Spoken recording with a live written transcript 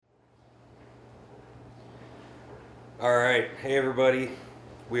All right, hey everybody.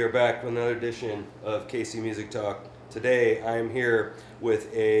 We are back with another edition of KC Music Talk. Today I am here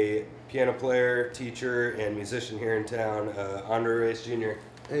with a piano player, teacher, and musician here in town, Andre Reyes Jr.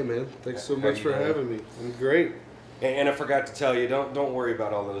 Hey man, thanks so How much you for doing? having me. I'm great. And I forgot to tell you, don't worry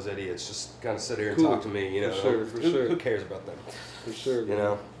about all those idiots. Just kind of sit here and Cool. talk to me. You know, For sure, for who, sure. who cares about them? For sure, You man.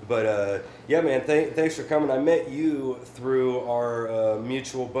 know. But yeah, man. Thanks for coming. I met you through our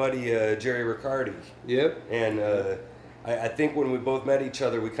mutual buddy Jerry Riccardi. Yep. And I think when we both met each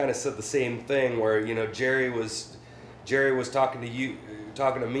other, we kind of said the same thing. Where Jerry was talking to you,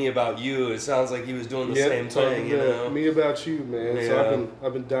 talking to me about you. It sounds like he was doing the Yep, same talking thing. to You know. me about you, man. Yeah. So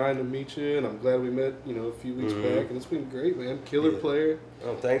I've been dying to meet you, and I'm glad we met. A few weeks back, and it's been great, man. Killer Yeah. player.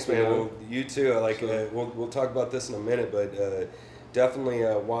 Oh, thanks, man. Yeah. Well, you too. I like. So- We'll talk about this in a minute, but definitely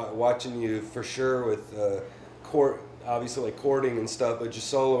watching you for sure with obviously like courting and stuff, but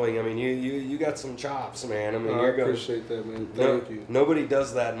just soloing. I mean, you got some chops, man. I mean, I you're going. appreciate that, man. Thank you. Nobody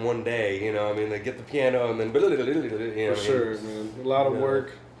does that in one day, you know. I mean, they get the piano and then, For sure, man. A lot of Yeah.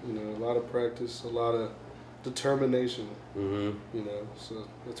 work. A lot of practice. A lot of determination. Mm-hmm. So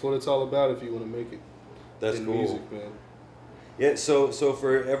that's what it's all about if you want to make it That's in cool. music, man. Yeah. So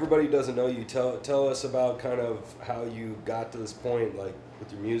for everybody who doesn't know you, tell us about kind of how you got to this point, like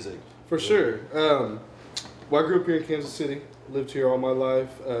with your music. For sure. Well, I grew up here in Kansas City. Lived here all my life,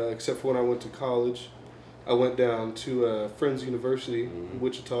 except for when I went to college. I went down to Friends University in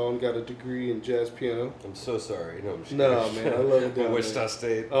Wichita and got a degree in jazz piano. I'm so sorry. No, I'm just No, kidding. man, I love it down Wichita there.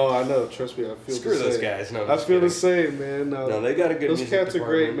 State. Oh, I know. Trust me, I feel Screw the same. those guys. No, I'm I just feel the kidding. same, man. No, they got a good Those music cats are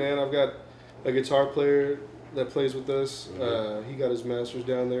great, department. man. I've got a guitar player that plays with us. Mhm. He got his master's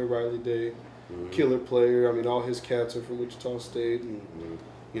down there, Riley Day. Mhm. Killer player. I mean, all his cats are from Wichita State, and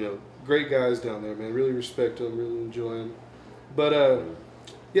Mhm. great guys down there, man. Really respect them, really enjoy them. But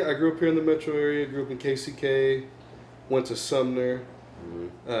yeah, I grew up here in the metro area. Grew up in KCK. Went to Sumner.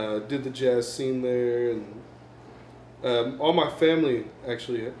 Mhm. Did the jazz scene there, and all my family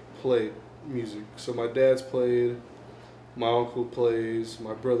actually played music. So my dad's played, my uncle plays,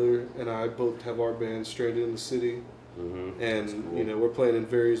 my brother and I both have our band Stranded in the City, Mhm. and That's cool. we're playing in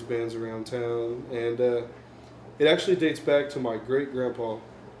various bands around town. And it actually dates back to my great grandpa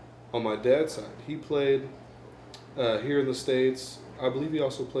on my dad's side. He played here in the States. I believe he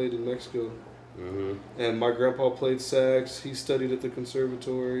also played in Mexico. Mhm. And my grandpa played sax. He studied at the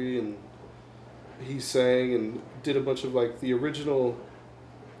conservatory, and he sang and did a bunch of like the original.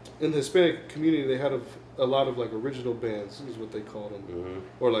 In the Hispanic community, they had a lot of like original bands, is what they called them, Mhm.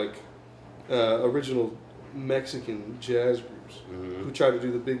 or like original Mexican jazz groups Mhm. who tried to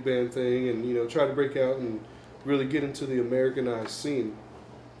do the big band thing and try to break out and really get into the Americanized scene.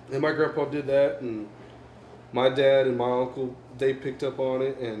 And my grandpa did that, and my dad and my uncle, they picked up on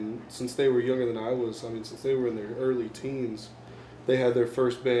it, and since they were younger than I was, I mean, since they were in their early teens, they had their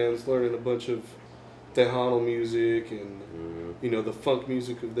first bands, learning a bunch of Tejano music and, Mhm. the funk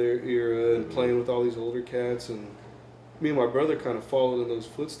music of their era, and playing with all these older cats. And me and my brother kind of followed in those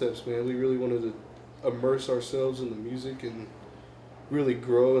footsteps, man. We really wanted to immerse ourselves in the music and really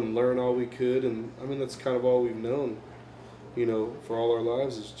grow and learn all we could. And I mean, that's kind of all we've known, for all our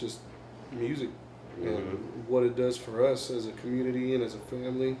lives, is just music and what it does for us as a community and as a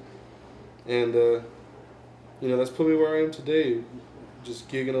family. And that's probably where I am today, just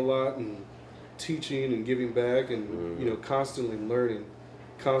gigging a lot and teaching and giving back, and constantly learning,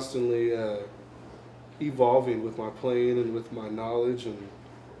 constantly evolving with my playing and with my knowledge, and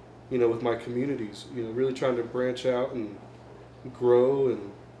with my communities, really trying to branch out and grow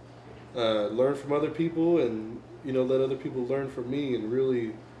and learn from other people, and let other people learn from me, and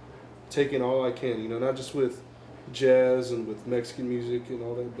really taking all I can, not just with jazz and with Mexican music and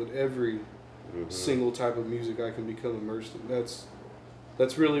all that, but every Mhm. single type of music I can become immersed in.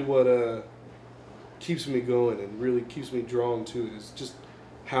 That's really what keeps me going and really keeps me drawn to it, is just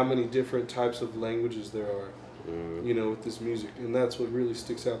how many different types of languages there are, Mhm. with this music. And that's what really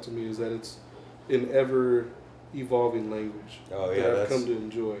sticks out to me, is that it's an ever evolving language Oh, yeah, that I've that's- come to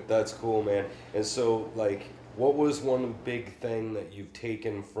enjoy. That's cool, man. And so, like, what was one big thing that you've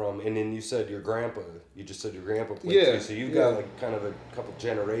taken from? And then you said your grandpa. You just said your grandpa played Yeah, too. So you've got yeah. like kind of a couple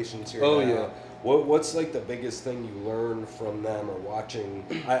generations here. Oh, now. yeah. What's like the biggest thing you learned from them or watching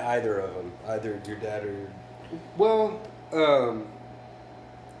either of them, either your dad or your? Well,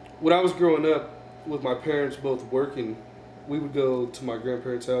 when I was growing up with my parents both working, we would go to my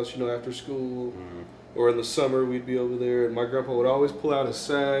grandparents' house, after school, or in the summer we'd be over there, and my grandpa would always pull out his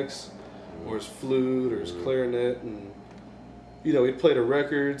sax, or his flute, or his clarinet, and he'd play the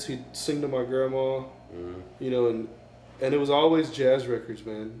records, he'd sing to my grandma, and it was always jazz records,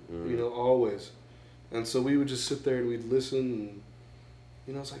 man, always. And so we would just sit there and we'd listen. And,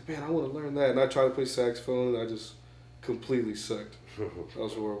 you know, it's like, man, I want to learn that. And I tried to play saxophone, and I just completely sucked. That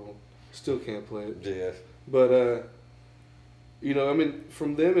was horrible. Still can't play it. Yeah. But, you know, I mean,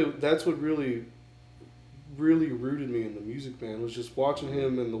 from them, that's what really rooted me in the music, man, was just watching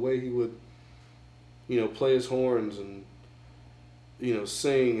him and the way he would, you know, play his horns and, you know,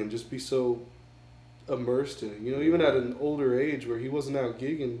 sing and just be so immersed in it. You know, even at an older age where he wasn't out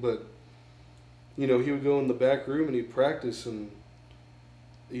gigging, but, you know, he would go in the back room and he'd practice, and,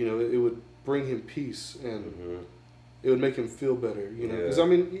 you know, it would bring him peace, and it would make him feel better, you know. Because, I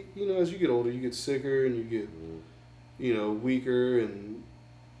mean, you know, as you get older, you get sicker and you get, you know, weaker, and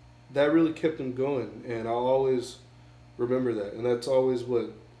that really kept him going. And I'll always remember that. And that's always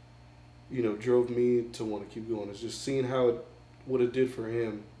what, you know, drove me to want to keep going, is just seeing what it did for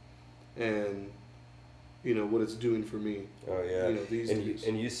him, and, you know, what it's doing for me. Oh, yeah. You know, these days.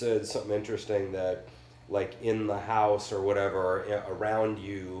 And you said something interesting, that, like, in the house or whatever, around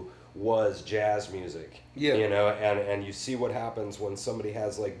you was jazz music. Yeah. You know, and you see what happens when somebody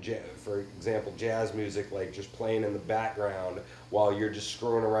has, like, for example, jazz music, like, just playing in the background while you're just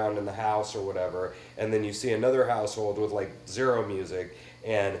screwing around in the house or whatever, and then you see another household with, like, zero music,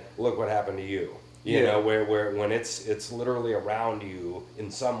 and look what happened to you. You know, where when it's literally around you in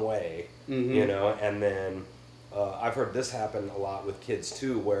some way, you know, and then I've heard this happen a lot with kids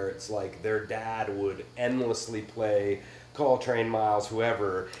too, where it's like their dad would endlessly play Coltrane, Miles,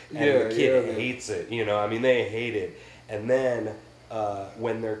 whoever, and the kid hates it. You know, I mean, they hate it. And then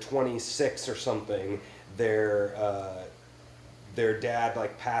when they're 26 or something, their dad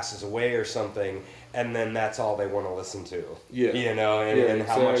like passes away or something, and then that's all they want to listen to. Yeah. You know, and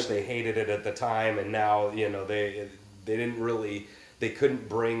how much they hated it at the time, and now, you know, they couldn't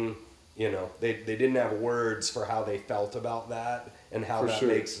bring, you know, they didn't have words for how they felt about that, and how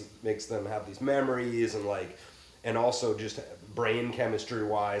makes them have these memories, and like, and also just brain chemistry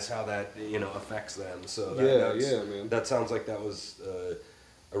wise, how that, you know, affects them. So man, that sounds like that was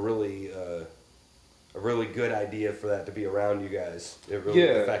a really good idea for that to be around you guys. It really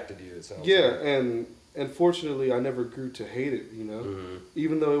affected you, it sounds like. And fortunately I never grew to hate it, you know.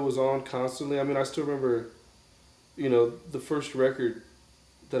 Even though it was on constantly. I mean, I still remember, you know, the first record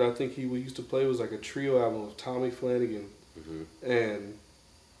that I think we used to play was like a trio album of Tommy Flanagan. And,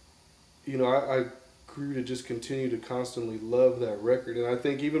 you know, I grew to just continue to constantly love that record. And I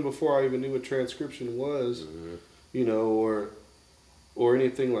think even before I even knew what transcription was, you know, or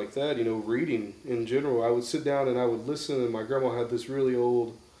anything like that, you know, reading in general, I would sit down and I would listen, and my grandma had this really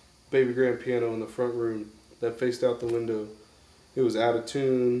old baby grand piano in the front room that faced out the window. It was out of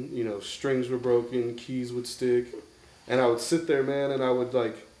tune, you know, strings were broken, keys would stick, and I would sit there, man, and I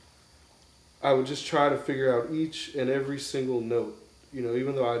would just try to figure out each and every single note, you know,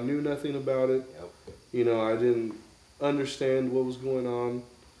 even though I knew nothing about it. You know, I didn't understand what was going on,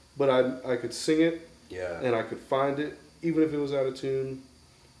 but I could sing it, and I could find it, even if it was out of tune,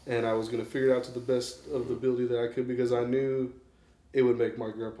 and I was going to figure it out to the best of the ability that I could, because I knew it would make my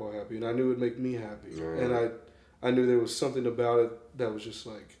grandpa happy, and I knew it would make me happy. And I knew there was something about it that was just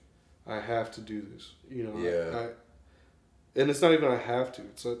like, I have to do this, you know. And it's not even I have to,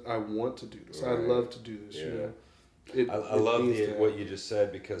 it's like I want to do this. I love to do this, you know. I love what you just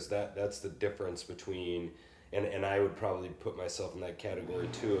said, because that's the difference between, and I would probably put myself in that category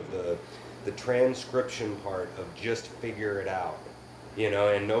too, of the transcription part of just figure it out, you know,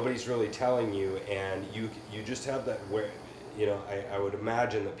 and nobody's really telling you, and you just have that you know, I would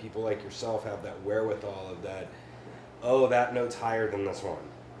imagine that people like yourself have that wherewithal of that, oh, that note's higher than this one,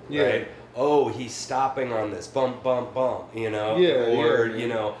 right? Oh, he's stopping on this, bump, bump, bump, you know, you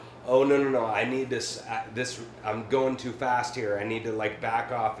know, oh, no, I need this, I'm going too fast here, I need to, like,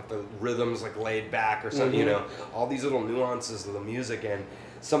 back off if the rhythm's, like, laid back or something, you know, all these little nuances of the music, and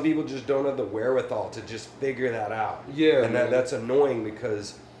some people just don't have the wherewithal to just figure that out. And that's annoying,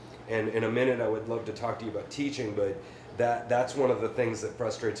 because, and in a minute I would love to talk to you about teaching, but that's one of the things that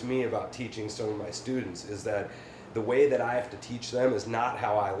frustrates me about teaching some of my students, is that the way that I have to teach them is not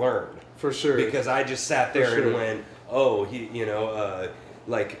how I learned. For sure. Because I just sat there and went, oh, you know,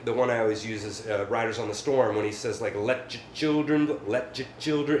 like the one I always use is Riders on the Storm, when he says, like, let your children,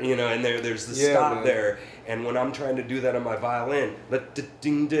 you know, and there's the stop there. And when I'm trying to do that on my violin,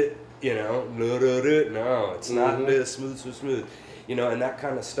 you know, no, it's not this smooth. You know, and that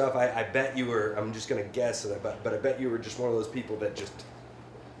kind of stuff, I bet you were, I'm just going to guess, but I bet you were just one of those people that just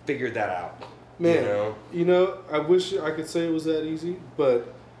figured that out. Man, you know, I wish I could say it was that easy,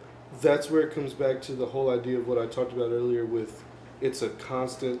 but that's where it comes back to the whole idea of what I talked about earlier with, it's a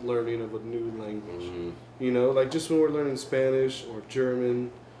constant learning of a new language. You know, like just when we're learning Spanish or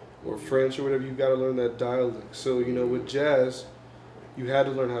German or French or whatever, you've got to learn that dialect. So, you know, with jazz, you had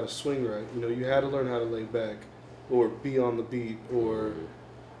to learn how to swing right. You know, you had to learn how to lay back or be on the beat or,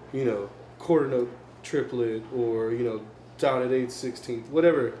 you know, quarter note triplet or, you know, dotted 8/16,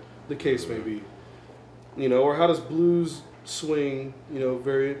 whatever the case may be. You know, or how does blues swing, you know,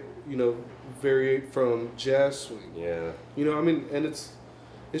 variate from jazz swing. Yeah. You know, I mean, and it's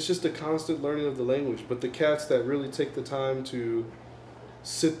just a constant learning of the language. But the cats that really take the time to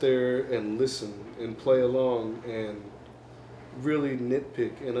sit there and listen and play along and really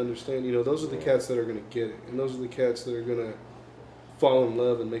nitpick and understand, you know, those are the cats that are going to get it. And those are the cats that are going to fall in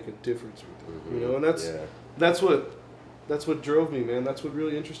love and make a difference with it. You know, and that's what drove me, man. That's what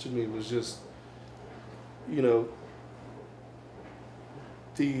really interested me, was just, you know,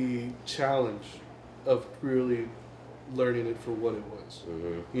 the challenge of really learning it for what it was.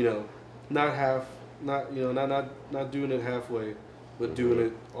 You know, not doing it halfway, but doing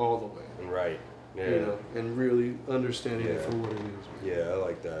it all the way. Right. Yeah. You know, and really understanding it for what it is. Yeah, I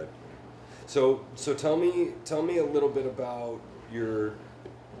like that. So tell me a little bit about your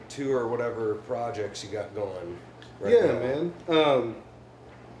 2 or whatever projects you got going right now. Man.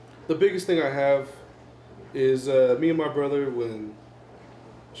 The biggest thing I have is me and my brother, when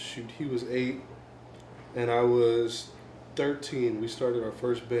he was 8 and I was 13, we started our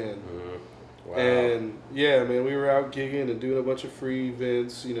first band. Wow. And yeah, man, we were out gigging and doing a bunch of free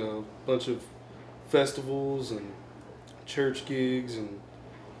events, you know, a bunch of festivals and church gigs and,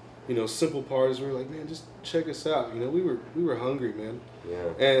 you know, simple parties. We were like, man, just check us out. You know, we were hungry, man.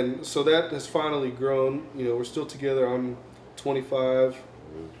 Yeah. And so that has finally grown. You know, we're still together. I'm 25.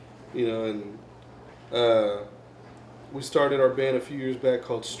 You know, and we started our band a few years back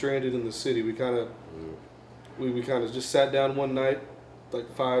called Stranded in the City. We kind of we kind of just sat down one night like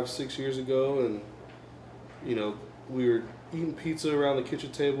 5-6 years ago, and you know, we were eating pizza around the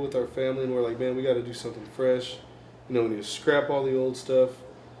kitchen table with our family, and we're like, man, we got to do something fresh. You know, we need to scrap all the old stuff.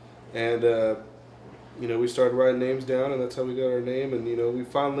 And you know, we started writing names down, and that's how we got our name. And you know, we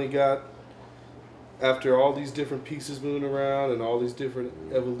finally got, after all these different pieces moving around and all these different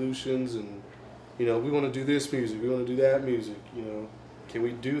evolutions, and you know, we want to do this music, we want to do that music, you know, can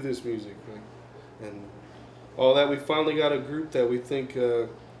we do this music, like, and all that. We finally got a group that we think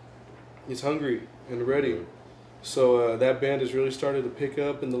is hungry and ready. So that band has really started to pick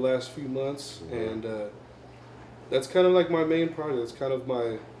up in the last few months, and that's kind of like my main project. That's kind of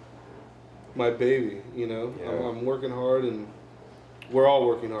my baby, you know. Yeah. I'm working hard, and we're all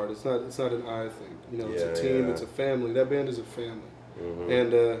working hard. It's not an I thing, you know. It's a team. It's a family. That band is a family,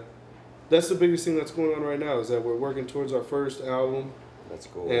 and that's the biggest thing that's going on right now, is that we're working towards our first album. That's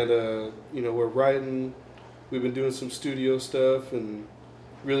cool. And you know, we're writing. We've been doing some studio stuff and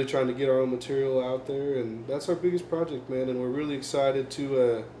really trying to get our own material out there, and that's our biggest project, man. And we're really excited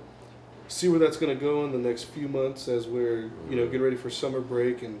to see where that's going to go in the next few months as we're, you know, getting ready for summer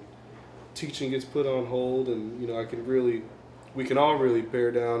break and teaching gets put on hold, and you know, we can all really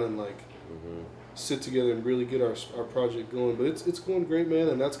bear down and like sit together and really get our project going. But it's going great, man,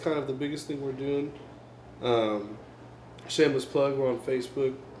 and that's kind of the biggest thing we're doing. Shameless plug, we're on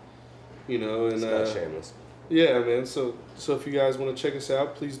Facebook, you know, and it's not shameless. Yeah, man. So if you guys want to check us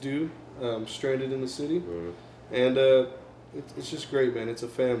out, please do. Stranded in the City, and it's just great, man. It's a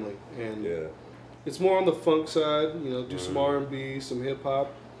family, and it's more on the funk side. You know, do some R&B, some hip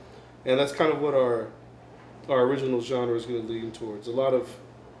hop, and that's kind of what our original genre is going to lean towards. A lot of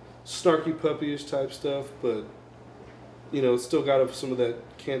snarky puppyish type stuff, but you know, it's still got some of that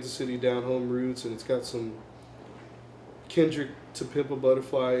Kansas City down home roots, and it's got some Kendrick to Pimp a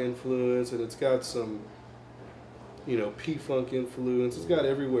Butterfly influence, and it's got some, you know, P-Funk influence. It's got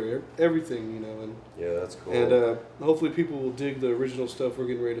everything, you know. And yeah, that's cool. And hopefully people will dig the original stuff we're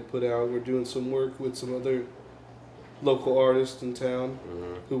getting ready to put out. We're doing some work with some other local artists in town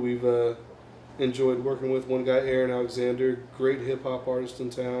who we've enjoyed working with. One guy, Aaron Alexander, great hip-hop artist in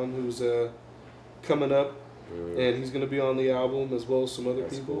town, who's coming up, and he's going to be on the album as well as some other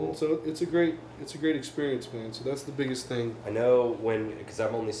people. Cool. So it's a great experience, man. So that's the biggest thing. I know because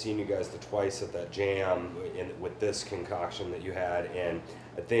I've only seen you guys twice at that jam with this concoction that you had, and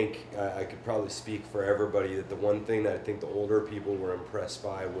I think I could probably speak for everybody that the one thing that I think the older people were impressed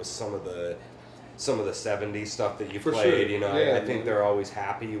by was some of the 70s stuff that you For played. sure. You know, Yeah, I think they're always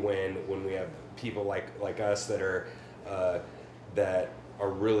happy when we have people like us that are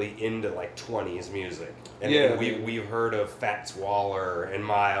really into like 20s music. And we've heard of Fats Waller and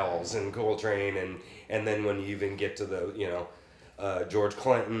Miles and Coltrane, and then when you even get to the, you know, George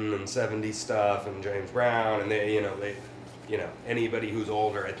Clinton and 70s stuff and James Brown, and they anybody who's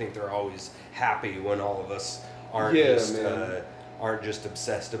older, I think they're always happy when all of us aren't aren't just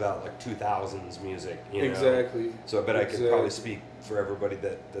obsessed about like 2000s music, you know. Exactly. So I bet I could Exactly. probably speak for everybody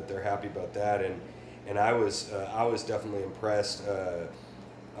that they're happy about that, and I was definitely impressed.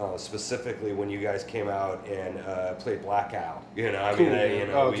 Specifically when you guys came out and played Black Owl, you know, I Cool, mean, man. you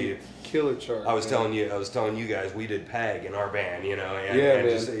know, Dude, killer chart. I was man. telling you guys, we did Peg in our band, you know, and, Yeah, and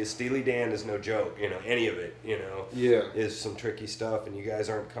man. just Steely Dan is no joke, you know, any of it, you know, Yeah. is some tricky stuff, and you guys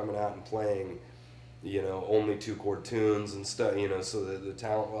aren't coming out and playing, you know, only 2-chord tunes and stuff, you know, so the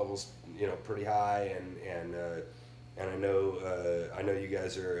talent level's, you know, pretty high, and I know you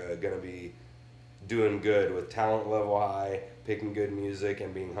guys are gonna be doing good with talent level high, picking good music,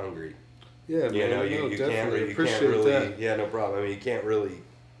 and being hungry. Yeah, You man. know, No, you definitely. can't really, that. yeah, no problem. I mean, you can't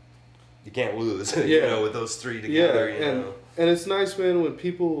lose, you Yeah. know, with those three together, Yeah, you know. and it's nice, man, when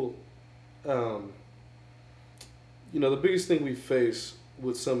people, you know, the biggest thing we face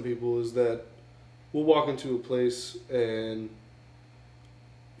with some people is that we'll walk into a place and,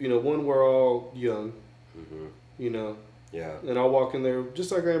 you know, one, we're all young, Hmm. you know, Yeah. and I'll walk in there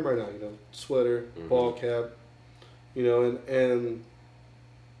just like I am right now, you know, sweater, ball cap, you know, and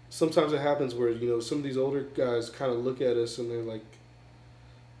sometimes it happens where, you know, some of these older guys kind of look at us and they're like,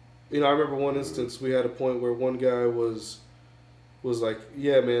 you know, I remember one instance we had a point where one guy was like,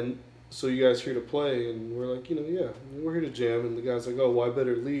 yeah, man, so you guys here to play? And we're like, you know, yeah, we're here to jam. And the guy's like, oh, well, I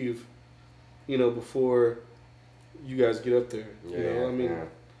better leave, you know, before you guys get up there. Yeah, You know, I mean,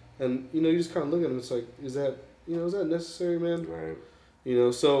 and, you know, you just kind of look at him, it's like, is that necessary, man? Right. You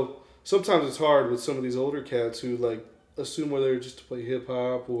know, so sometimes it's hard with some of these older cats who, like, assume we're there just to play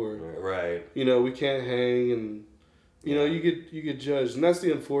hip-hop or, Right. you know, we can't hang and, you know, you get judged. And that's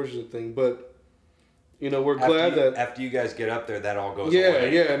the unfortunate thing. But, you know, we're glad that after you guys get up there, that all goes yeah,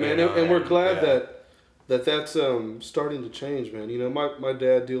 away. yeah, man, you know, and we're glad yeah. that's starting to change, man. You know, my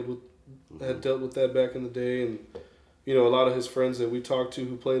dad had dealt with that back in the day, and you know, a lot of his friends that we talked to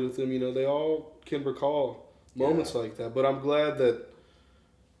who played with him, you know, they all can recall moments like that. But I'm glad that,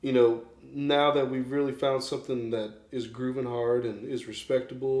 you know, now that we've really found something that is grooving hard and is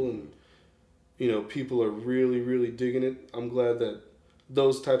respectable, and you know, people are really, really digging it. I'm glad that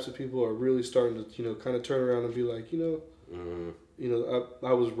those types of people are really starting to, you know, kind of turn around and be like, you know,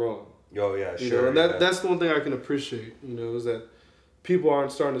 I was wrong. Oh yeah, You sure. know, and that's the one thing I can appreciate, you know, is that people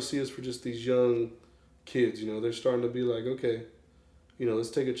aren't starting to see us for just these young kids. You know, they're starting to be like, okay, you know, let's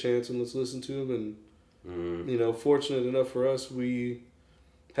take a chance and let's listen to them. And you know, fortunate enough for us, we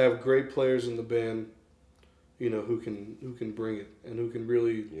have great players in the band, you know, who can bring it and who can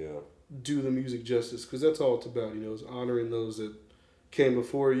really do the music justice, because that's all it's about. You know, is honoring those that came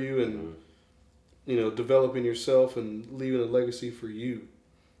before you and you know, developing yourself and leaving a legacy for you.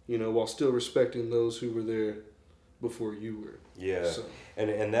 You know, while still respecting those who were there before you were. Yeah, So.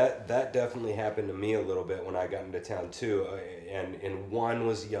 and that definitely happened to me a little bit when I got into town too. And one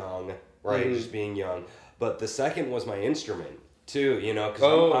was young, right, just being young, but the second was my instrument too. You know,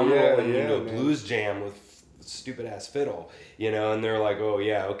 because I'm rolling into a blues jam with stupid ass fiddle. You know, and they're like, oh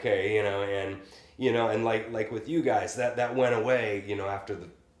yeah, okay, you know, and like with you guys, that went away. You know, after the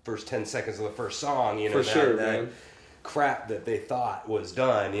first 10 seconds of the first song. You know, that man. crap that they thought was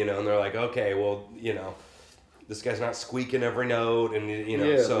done. You know, and they're like, okay, well, you know, this guy's not squeaking every note, and you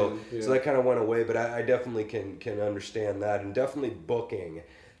know, so that kind of went away. But I definitely can understand that, and definitely booking,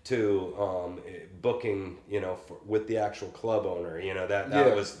 you know, with the actual club owner. You know,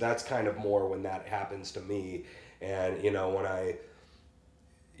 that's kind of more when that happens to me, and you know, when I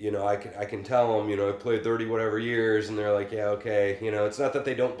can tell them, you know, I played 30 whatever years, and they're like, yeah, okay, you know, it's not that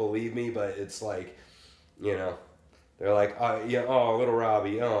they don't believe me, but it's like, you know. They're like, oh, yeah, oh, little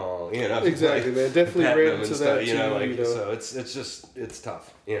Robbie, oh, you know. Exactly, man. Definitely ran into that, you know, too, like, you know. So it's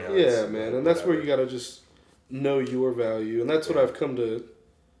tough, you know. Yeah, man, and that's where you gotta just know your value, and that's what I've come to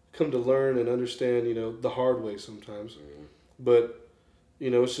learn and understand, you know, the hard way sometimes. But,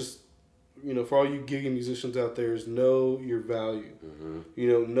 you know, it's just, you know, for all you gigging musicians out there, is know your value.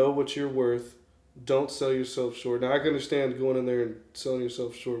 You know what you're worth. Don't sell yourself short. Now, I can understand going in there and selling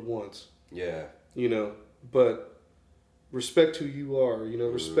yourself short once. Yeah. You know, but respect who you are, you know,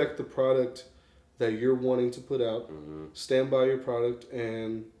 respect the product that you're wanting to put out, stand by your product,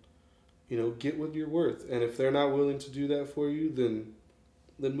 and, you know, get what you're worth. And if they're not willing to do that for you, then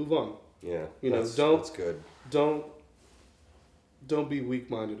move on. Yeah. You know, that's good. Don't be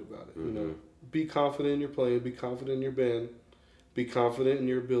weak-minded about it, you know. Be confident in your playing, be confident in your band, be confident in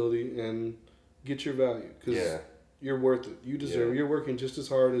your ability, and get your value, because you're worth it. You deserve it. You're working just as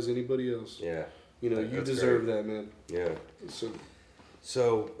hard as anybody else. Yeah. You know, you deserve that, man. Yeah.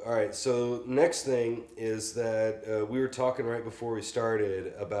 So, all right. So next thing is that we were talking right before we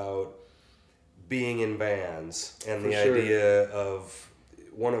started about being in bands and the sure. idea of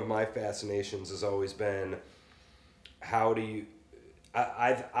one of my fascinations has always been how do you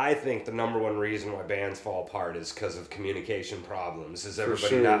I think the number one reason why bands fall apart is because of communication problems. Is everybody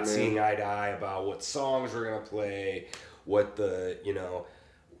sure, not man. seeing eye to eye about what songs we're gonna play, what the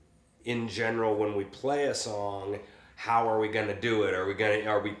in general when we play a song, how are we gonna do it?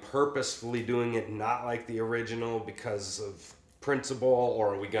 Are we purposefully doing it not like the original because of principle,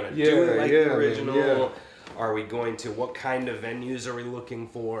 or are we gonna do it like the original? Man, yeah. Are we going to? What kind of venues are we looking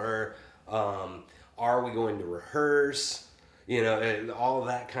for? Are we going to rehearse? And all of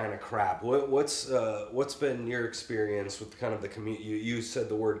that kind of crap. What's been your experience with kind of the You said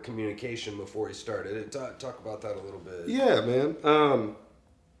the word communication before you started. Talk about that a little bit. Yeah, man.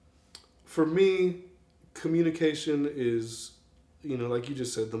 For me, communication is, like you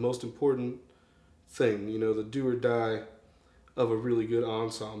just said, the most important thing. The do or die of a really good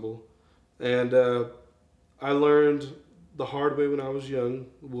ensemble. And I learned the hard way when I was young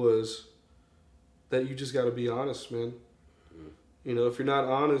was that you just got to be honest, man. If you're not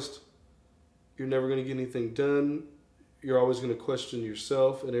honest, you're never going to get anything done. You're always going to question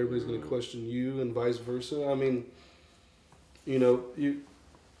yourself, and everybody's going to question you, and vice versa. I mean, you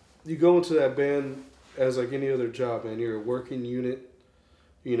go into that band as like any other job, man. You're a working unit.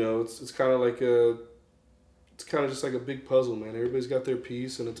 It's kind of like it's kind of just like a big puzzle, man. Everybody's got their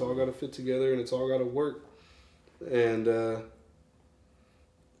piece, and it's all got to fit together, and it's all got to work. And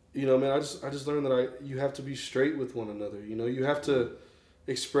man, I just learned that you have to be straight with one another. You have to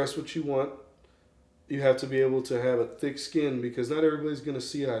express what you want. You have to be able to have a thick skin because not everybody's gonna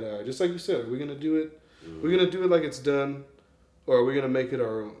see eye to eye. Just like you said, we're gonna do it. Mm-hmm. We're gonna do it like it's done, or are we gonna make it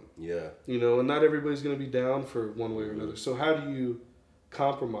our own? Yeah. And not everybody's gonna be down for one way or another. So how do you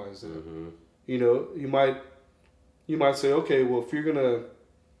compromise that? Mm-hmm. You might say, okay, well, if you're gonna,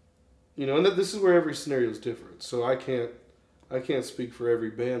 and this is where every scenario is different. So I can't speak for every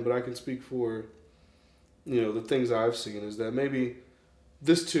band, but I can speak for, the things I've seen is that maybe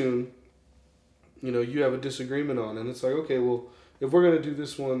this tune, you have a disagreement on, and it's like, okay, well, if we're going to do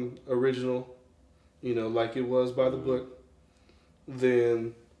this one original, like it was by the book,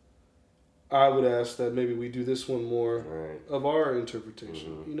 then I would ask that maybe we do this one more of our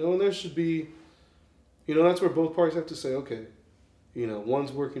interpretation, and there should be, that's where both parties have to say, okay,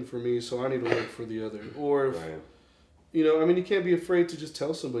 one's working for me, so I need to work for the other. Or if, you can't be afraid to just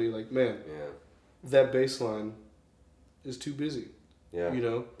tell somebody like, man, that bass line is too busy. Yeah.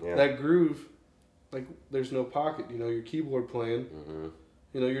 That groove, like there's no pocket, your keyboard playing,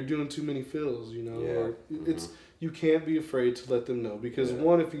 you're doing too many fills, or it's, you can't be afraid to let them know because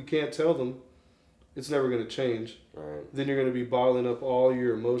one, if you can't tell them, it's never going to change. Right. Then you're going to be bottling up all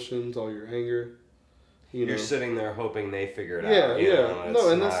your emotions, all your anger. You're sitting there hoping they figure it out. Yeah. No,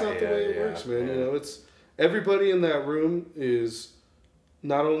 and that's not the way it works, man. Yeah. It's everybody in that room is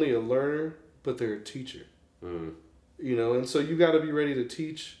not only a learner, but they're a teacher. And so you got to be ready to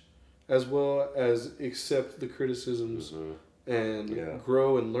teach as well as accept the criticisms and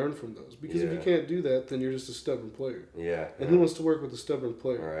grow and learn from those. Because if you can't do that, then you're just a stubborn player. Yeah. And who wants to work with a stubborn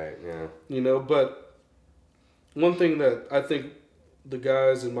player? Right, yeah. But one thing that I think the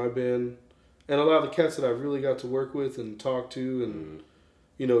guys in my band and a lot of the cats that I've really got to work with and talk to and,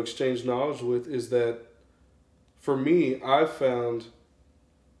 exchange knowledge with is that for me, I've found,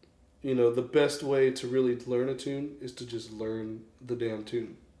 the best way to really learn a tune is to just learn the damn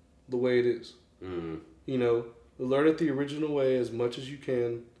tune the way it is. Learn it the original way as much as you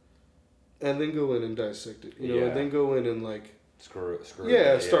can and then go in and dissect it, and then go in and like, screw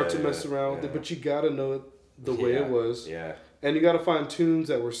start to mess around with it, but you got to know it the way it was. Yeah. And you got to find tunes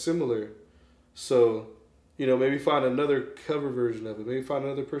that were similar. So, maybe find another cover version of it. Maybe find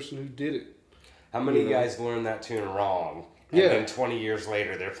another person who did it. How many guys learned that tune wrong? And then 20 years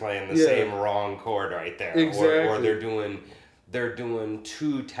later, they're playing the same wrong chord right there. Exactly. Or they're doing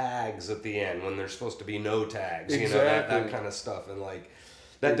two tags at the end when there's supposed to be no tags. Exactly. That kind of stuff. And like,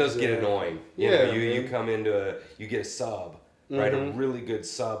 that does get annoying. You come into you get a sub. Right, a really good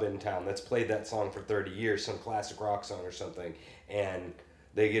sub in town that's played that song for 30 years, some classic rock song or something, and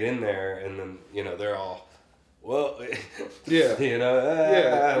they get in there and then they're all, well, exactly.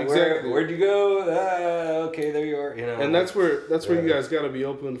 Where'd you go? Okay, there you are. And that's where you guys got to be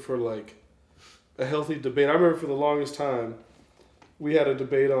open for like a healthy debate. I remember for the longest time, we had a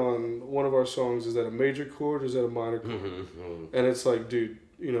debate on one of our songs: is that a major chord or is that a minor chord? And it's like, dude,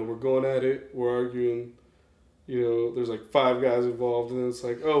 we're going at it, we're arguing. There's like 5 guys involved, and then it's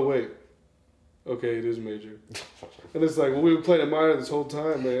like, oh wait, okay, it is major. And it's like, well, we've been playing a minor this whole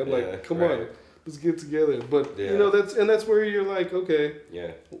time, man. Like, come on, let's get together. But that's where you're like, okay,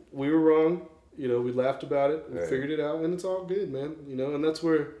 we were wrong. we laughed about it, we Right. figured it out, and it's all good, man. And that's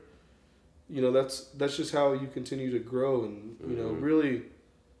where, that's just how you continue to grow and really,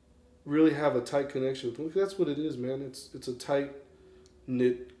 really have a tight connection with them. Because that's what it is, man. It's a tight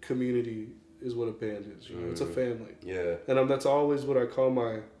knit community is what a band is. It's a family. Yeah. And that's always what I call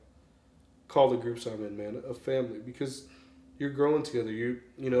the groups I'm in, man, a family, because you're growing together.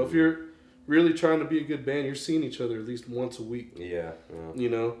 If you're really trying to be a good band, you're seeing each other at least once a week. Yeah.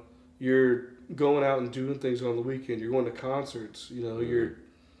 You're going out and doing things on the weekend. You're going to concerts.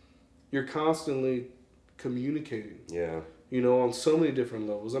 You're constantly communicating. Yeah. On so many different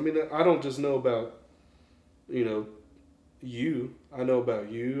levels. I mean, I don't just know about, you. I know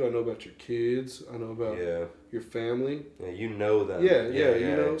about you. I know about your kids. I know about your family. Yeah, you know them.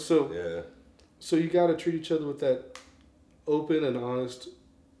 Yeah. So you got to treat each other with that open and honest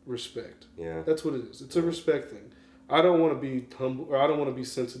respect. Yeah. That's what it is. It's a respect thing. I don't want to be humble, or I don't want to be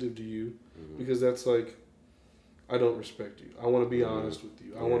sensitive to you, because that's like, I don't respect you. I want to be honest with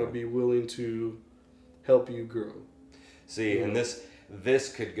you. I want to be willing to help you grow. See, and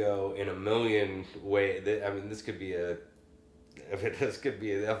this could go in a million ways. I mean, this could be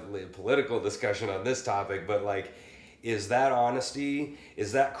definitely a political discussion on this topic, but like, is that honesty?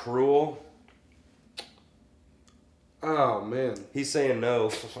 Is that cruel? Oh, man. He's saying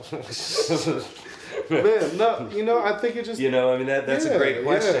no. Man, no, I think it just... I mean, that's a great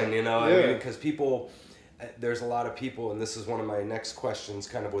question, I mean, because there's a lot of people, and this is one of my next questions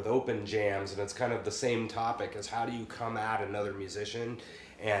kind of with open jams, and it's kind of the same topic as how do you come at another musician,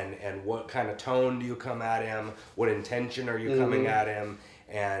 and what kind of tone do you come at him, what intention are you coming at him,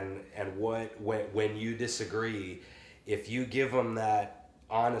 and when you disagree, if you give him that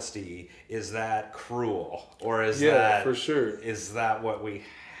honesty, is that cruel, or is that for sure, is that what we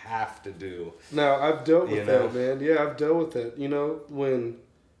have to do? Now, I've dealt with that, man. Yeah, I've dealt with that. When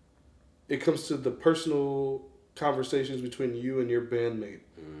it comes to the personal conversations between you and your bandmate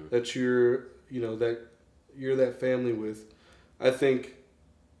that you're that family with, I think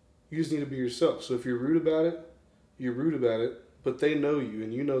you just need to be yourself. So if you're rude about it, you're rude about it, but they know you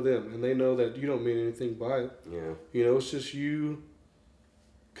and you know them, and they know that you don't mean anything by it. Yeah. It's just you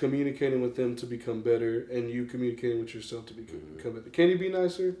communicating with them to become better, and you communicating with yourself to become better. Can you be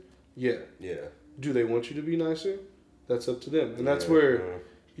nicer? Yeah. Yeah. Do they want you to be nicer? That's up to them. And that's where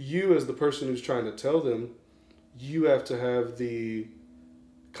you, as the person who's trying to tell them, you have to have the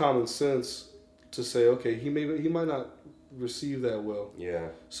common sense to say, okay, he might not receive that well. Yeah.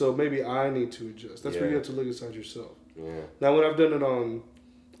 So maybe I need to adjust. That's where you have to look inside yourself. Yeah. Now, when I've done it on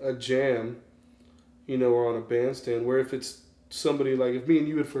a jam, or on a bandstand, where if it's somebody like, if me and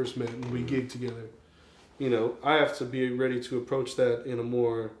you had first met and we gigged together, I have to be ready to approach that in a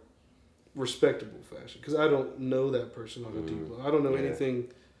more respectable fashion, because I don't know that person on a deep level. I don't know anything,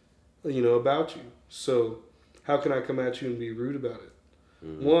 about you. So how can I come at you and be rude about it?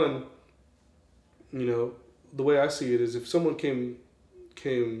 One, the way I see it is, if someone came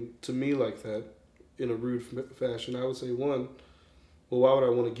to me like that in a rude fashion, I would say, one, well, why would I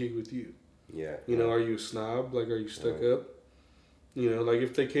want to gig with you? Yeah. Are you a snob? Like, are you stuck up? Like,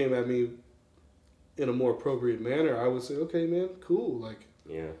 if they came at me in a more appropriate manner, I would say, okay, man, cool. Like,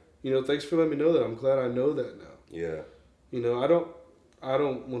 thanks for letting me know that. I'm glad I know that now. Yeah. I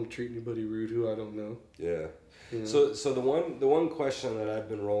don't want to treat anybody rude who I don't know. Yeah. So the one question that I've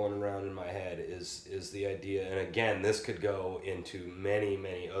been rolling around in my head is the idea, and again, this could go into many,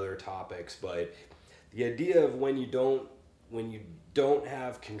 many other topics, but the idea of when you don't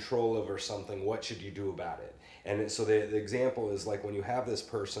have control over something, what should you do about it? And so the example is like when you have this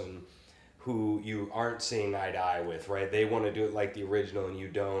person who you aren't seeing eye to eye with, right? They want to do it like the original and you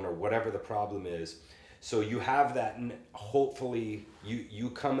don't, or whatever the problem is. So you have that, hopefully you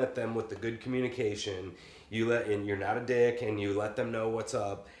come at them with the good communication, and you're not a dick, and you let them know what's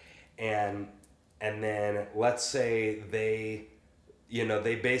up, and then let's say they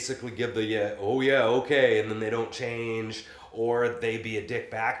basically give the okay, and then they don't change, or they be a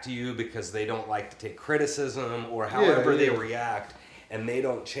dick back to you because they don't like to take criticism, or however they react, and they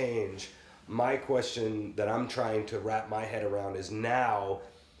don't change. My question that I'm trying to wrap my head around is, now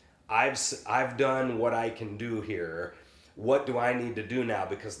I've done what I can do here. What do I need to do now?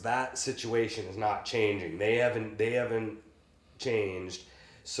 Because that situation is not changing. They haven't changed.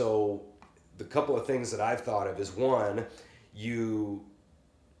 So the couple of things that I've thought of is, one, you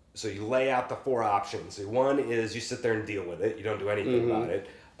lay out the 4 options. One is you sit there and deal with it. You don't do anything about it.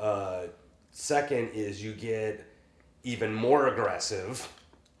 Second is you get even more aggressive.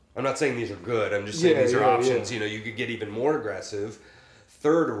 I'm not saying these are good. I'm just saying these are options. You could get even more aggressive.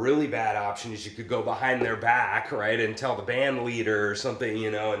 third really bad option is you could go behind their back, right, and tell the band leader or something,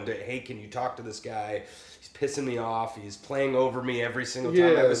 you know, and hey, can you talk to this guy? He's pissing me off. He's playing over me every single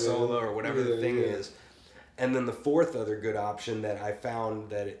time I have a solo or whatever the thing is. And then the fourth other good option that I found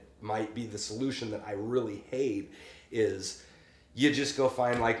that it might be the solution that I really hate is you just go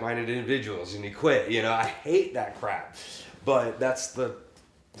find like-minded individuals and you quit. You know, I hate that crap. But that's the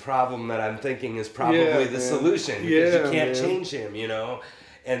problem that I'm thinking is probably the solution, because you can't change him, you know.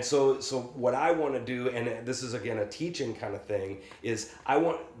 And so what I want to do, and this is again a teaching kind of thing, is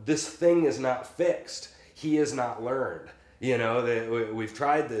this thing is not fixed. He is not learned. You know, that we've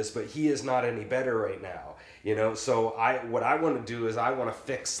tried this, but he is not any better right now. You know, so what I want to do is I want to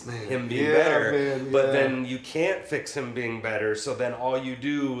fix him being better, but then you can't fix him being better. So then all you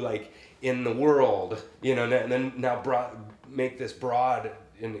do, like in the world, you know, and then make this broad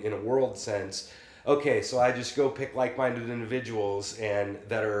in a world sense. Okay, so I just go pick like-minded individuals and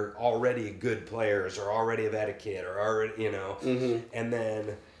that are already good players or already have etiquette or already, you know, and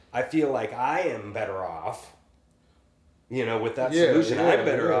then I feel like I am better off, you know, with that solution. I'm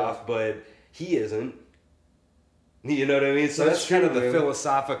better off, but he isn't. You know what I mean? So that's kind of the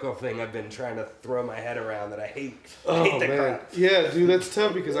philosophical thing I've been trying to throw my head around, that I hate the crap. Yeah, dude, that's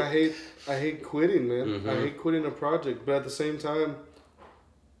tough because I hate quitting, man. I hate quitting a project, but at the same time,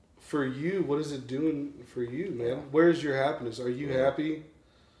 for you, what is it doing for you, man? Yeah. Where's your happiness? Are you happy,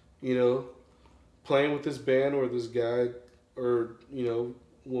 you know, playing with this band or this guy or, you know,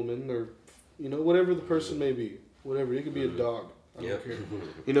 woman or, you know, whatever the person may be, whatever. It could be a dog. I don't care.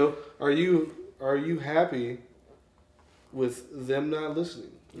 You know, are you happy with them not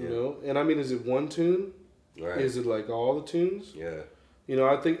listening, you know? And I mean, is it one tune? Right. Is it like all the tunes? Yeah. You know,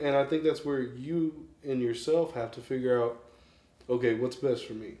 I think that's where you and yourself have to figure out, okay, what's best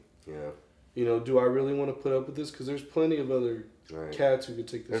for me? Yeah. You know, do I really want to put up with this? Because there's plenty of other cats who could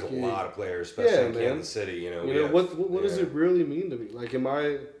take this There's a lot of players, especially in Kansas City, you know. You know, what does it really mean to me? Like, am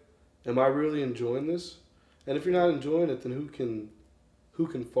I really enjoying this? And if you're not enjoying it, then who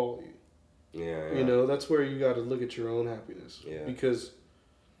can fault you? Yeah. You know, that's where you got to look at your own happiness. Yeah. Because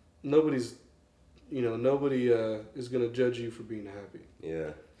nobody is going to judge you for being happy. Yeah.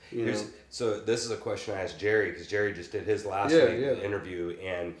 You know? So this is a question I asked Jerry, because Jerry just did his last interview,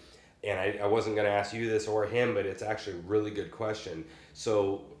 and I wasn't going to ask you this or him, but it's actually a really good question.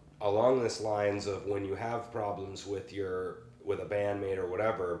 So along this lines of when you have problems with a bandmate or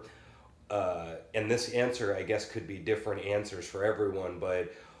whatever, and this answer I guess could be different answers for everyone,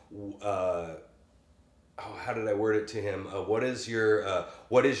 but how did I word it to him? What is your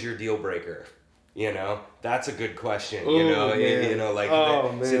deal breaker? You know, that's a good question. Ooh, you know, man. you know, like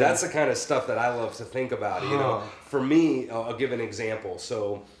see, that's the kind of stuff that I love to think about. You know, for me, I'll give an example.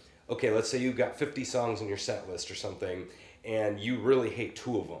 So, okay, let's say you've got 50 songs in your set list or something, and you really hate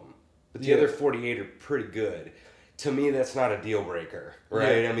 2 of them, but the other 48 are pretty good. To me, that's not a deal breaker,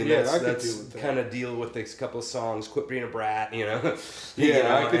 right? I mean, that's kind of deal with these couple of songs. Quit being a brat, you know.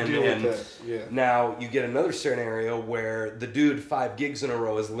 I could deal with that. Yeah. Now you get another scenario where the dude 5 gigs in a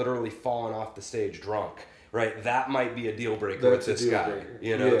row is literally falling off the stage drunk, right? That might be a deal breaker with this guy.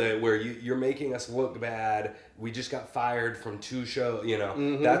 You know, that where you're making us look bad. We just got fired from 2 shows. You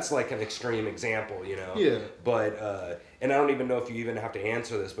know, that's like an extreme example. You know. Yeah. But and I don't even know if you even have to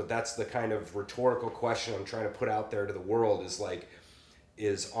answer this, but that's the kind of rhetorical question I'm trying to put out there to the world,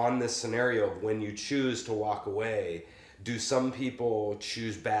 is on this scenario of when you choose to walk away, do some people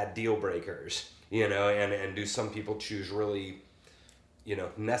choose bad deal breakers, you know, and do some people choose really, you know,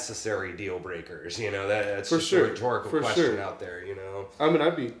 necessary deal breakers, you know? That's for just sure. a rhetorical question out there, you know? I mean,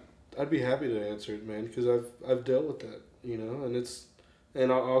 I'd be happy to answer it, man, because I've dealt with that, you know,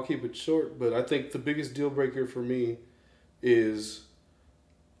 and I'll keep it short, but I think the biggest deal breaker for me is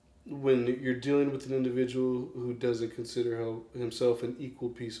when you're dealing with an individual who doesn't consider himself an equal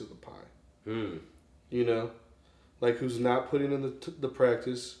piece of the pie. You know, like who's not putting in the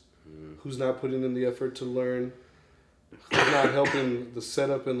practice, who's not putting in the effort to learn, who's not helping the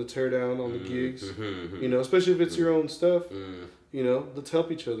setup and the tear down on the gigs. You know, especially if it's your own stuff. You know, let's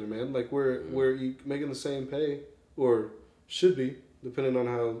help each other, man. Like we're making the same pay, or should be, depending on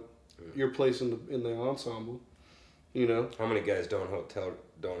how your place in the ensemble. You know, how many guys don't help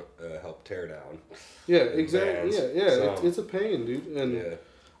tear down? Yeah, exactly. Yeah. It's a pain, dude. And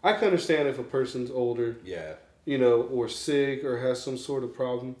I can understand if a person's older. Yeah. You know, or sick or has some sort of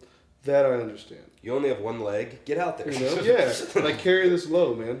problem. That I understand. You only have one leg. Get out there. You know, yeah. Like carry this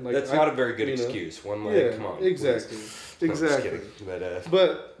low, man. Like that's not a very good excuse. One leg. Come on. Exactly. Please. Exactly.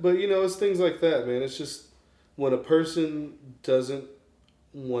 No, but you know, it's things like that, man. It's just when a person doesn't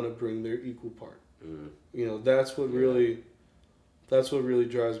want to bring their equal part. You know, that's what really that's what really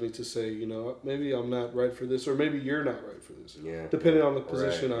drives me to say, you know, maybe I'm not right for this, or maybe you're not right for this. Yeah. Depending on the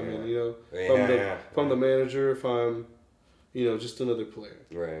position I'm in, you know, if I'm the manager, if I'm, you know, just another player.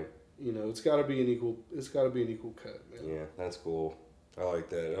 Right. You know, it's got to be an equal. It's got to be an equal cut, man. Yeah, that's cool. I like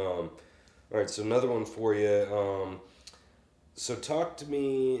that. All right, so another one for you. So talk to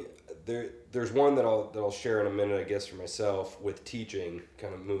me. There's one that I'll share in a minute, I guess, for myself with teaching.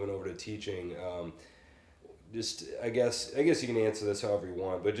 Kind of moving over to teaching. Just I guess you can answer this however you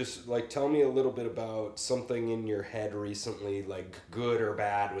want, but just like tell me a little bit about something in your head recently, like good or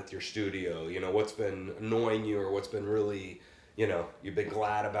bad with your studio. You know, what's been annoying you, or what's been really, you know, you've been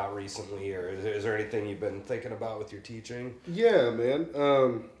glad about recently, or is there anything you've been thinking about with your teaching? Yeah,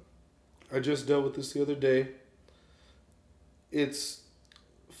 man. I just dealt with this the other day. It's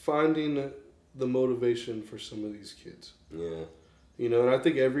finding the motivation for some of these kids. Yeah. You know, and I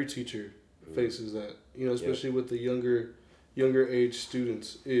think every teacher faces that. You know, especially with the younger age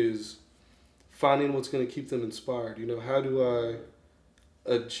students, is finding what's going to keep them inspired. You know, how do I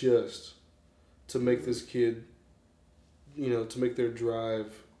adjust to make this kid, you know, to make their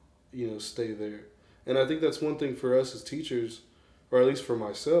drive, you know, stay there. And I think that's one thing for us as teachers, or at least for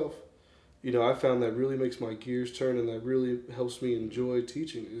myself, you know, I found that really makes my gears turn, and that really helps me enjoy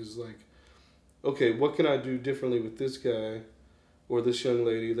teaching, is like, okay, what can I do differently with this guy or this young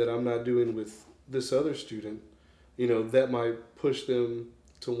lady that I'm not doing with this other student, you know, that might push them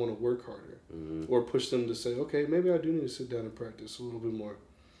to want to work harder, or push them to say, okay, maybe I do need to sit down and practice a little bit more.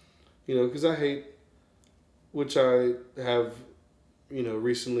 You know, because I hate, which I have, you know,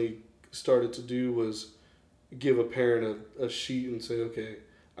 recently started to do, was give a parent a sheet and say, okay,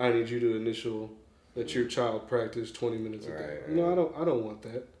 I need you to initial that your child practice 20 minutes a day. Right. You know, I don't want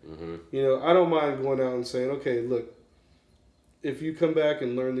that. You know, I don't mind going out and saying, okay, look, if you come back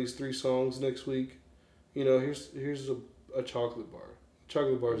and learn these 3 songs next week, you know, here's a chocolate bar.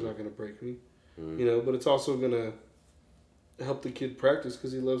 Chocolate bar is not going to break me, you know, but it's also going to help the kid practice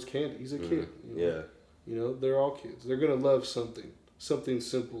because he loves candy. He's a kid. You know? Yeah. You know, they're all kids. They're going to love something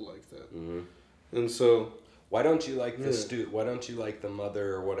simple like that. And so, why don't you like the why don't you like the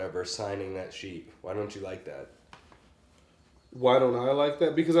mother or whatever signing that sheet? Why don't you like that? Why don't I like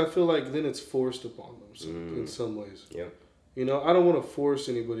that? Because I feel like then it's forced upon them in some ways. Yeah. You know, I don't want to force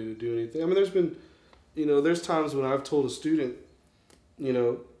anybody to do anything. I mean, there's been, you know, there's times when I've told a student, you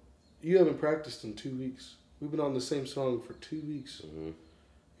know, you haven't practiced in 2 weeks. We've been on the same song for 2 weeks.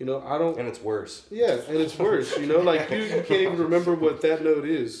 You know, I don't... And it's worse. Yeah, and it's worse. You know, like, you can't even remember what that note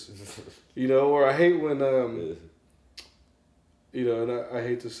is. You know, or I hate when, you know, and I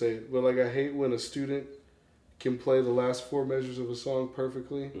hate to say it, but, like, I hate when a student can play the last 4 measures of a song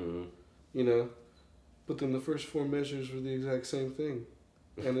perfectly, you know, but then the first 4 measures were the exact same thing.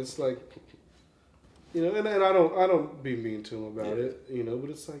 And it's like, you know, and I don't be mean to them about it, you know,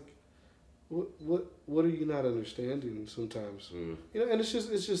 but it's like, what are you not understanding sometimes? You know, and it's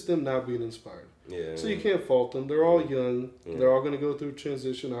just them not being inspired. Yeah. So you can't fault them. They're all young. They're all going to go through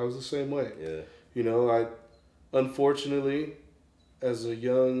transition. I was the same way. Yeah. You know, I unfortunately, as a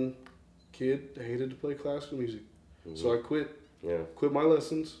young kid, hated to play classical music. So I quit. Yeah. Quit my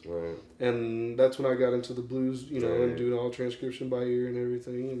lessons. Right. And that's when I got into the blues, you know, and doing all transcription by ear and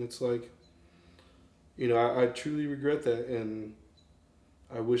everything. And it's like, you know, I truly regret that, and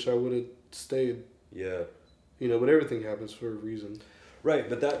I wish I would have stayed. Yeah. You know, but everything happens for a reason. Right,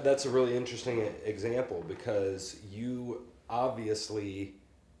 but that's a really interesting example, because you obviously,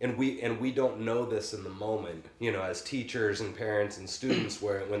 and we don't know this in the moment, you know, as teachers and parents and students,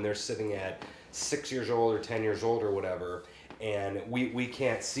 when they're sitting at 6 years old or 10 years old or whatever, and we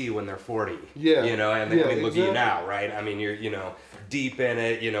can't see when they're 40. Yeah. You know, and we look at you now, right? I mean, you're, you know, deep in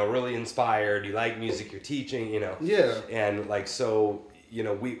it, you know, really inspired, you like music, you're teaching, you know. Yeah. And like, so, you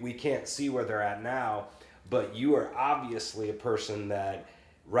know, we can't see where they're at now, but you are obviously a person that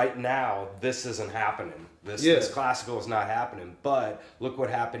right now this isn't happening. This classical is not happening. But look what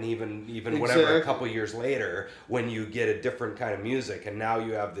happened even whatever a couple years later, when you get a different kind of music, and now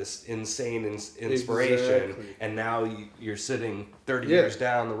you have this insane inspiration, and now you're sitting 30 years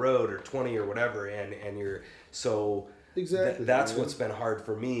down the road, or 20 or whatever, and you're so that's what's been hard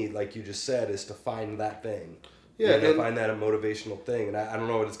for me, like you just said, is to find that thing. Yeah, and find that a motivational thing, and I don't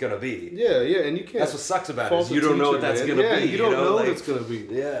know what it's gonna be. Yeah, and you can't. That's what sucks about it. Is you don't know what that's gonna be. You don't know what it's gonna be.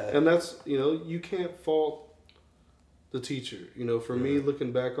 Yeah, and that's, you know, you can't fault the teacher. You know, for me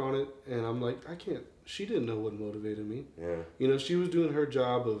looking back on it, and I'm like, I can't. She didn't know what motivated me. Yeah, you know, she was doing her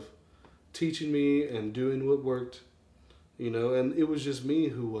job of teaching me and doing what worked. You know, and it was just me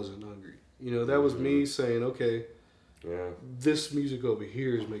who wasn't hungry. You know, that was me saying, okay, this music over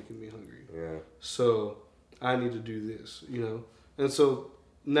here is making me hungry. Yeah, so I need to do this, you know. And so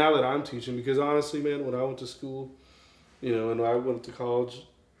now that I'm teaching, because honestly, man, when I went to school, you know, and I went to college,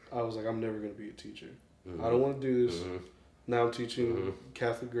 I was like, I'm never going to be a teacher. I don't want to do this. Now I'm teaching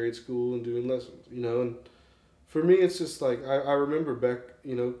Catholic grade school and doing lessons, you know. And for me, it's just like, I remember back,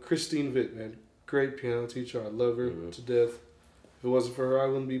 you know, Christine Vitt, man, great piano teacher. I love her to death. If it wasn't for her, I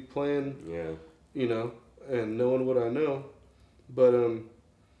wouldn't be playing, you know, and knowing what I know. But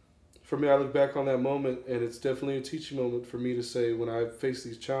for me, I look back on that moment, and it's definitely a teaching moment for me to say, when I face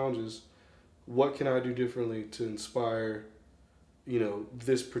these challenges, what can I do differently to inspire, you know,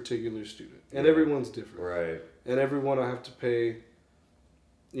 this particular student? And everyone's different. Right. And everyone I have to pay,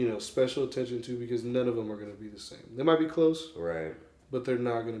 you know, special attention to, because none of them are going to be the same. They might be close. Right. But they're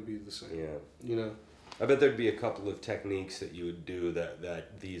not going to be the same. Yeah. You know? I bet there'd be a couple of techniques that you would do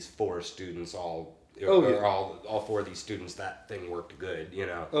that these four students all four of these students, that thing worked good, you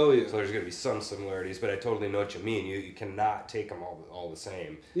know. So there's going to be some similarities, but I totally know what you mean. You cannot take them all the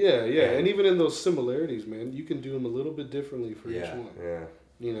same. Yeah, and even in those similarities, man, you can do them a little bit differently for each one. Yeah.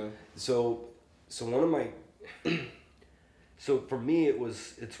 You know. So one of my so for me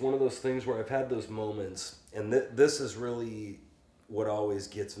it's one of those things where I've had those moments, and this is really what always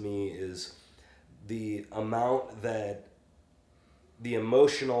gets me is the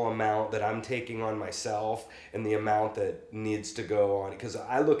emotional amount that I'm taking on myself and the amount that needs to go on, because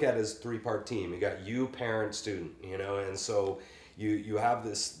I look at it as a 3-part team. You got you, parent, student, you know, and so you have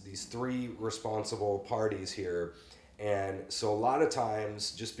these 3 responsible parties here. And so a lot of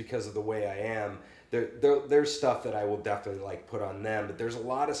times, just because of the way I am, there's stuff that I will definitely like put on them, but there's a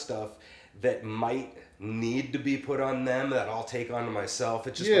lot of stuff that might need to be put on them that I'll take onto myself.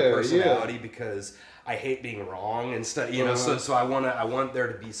 It's just my personality, because I hate being wrong and stuff, you know. So I want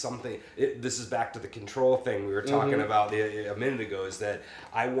there to be something. This is back to the control thing we were talking about a minute ago. Is that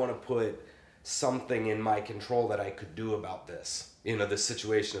I want to put something in my control that I could do about this. You know, the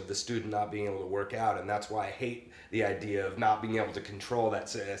situation of the student not being able to work out, and that's why I hate the idea of not being able to control that.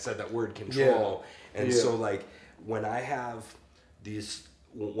 I said that word, control. And so like when I have this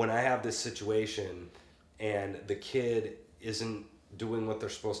situation and the kid isn't doing what they're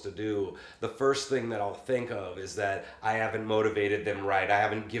supposed to do, the first thing that I'll think of is that I haven't motivated them right. I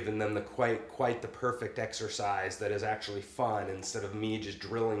haven't given them the quite the perfect exercise that is actually fun, instead of me just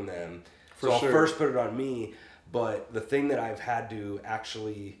drilling them. So I'll first put it on me. But the thing that I've had to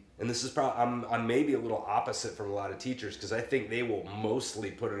actually, and this is probably, I'm maybe a little opposite from a lot of teachers, because I think they will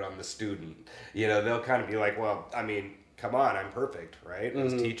mostly put it on the student. You know, they'll kind of be like, well, I mean, come on, I'm perfect, right?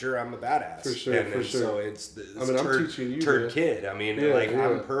 As a teacher, I'm a badass. For sure. So it's I'm teaching you, turd kid. I mean,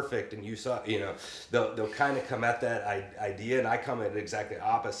 I'm perfect and you suck. You know, they'll kind of come at that idea, and I come at it exactly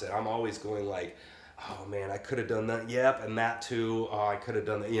opposite. I'm always going like, oh man, I could have done that. Yep, and that too. Oh, I could have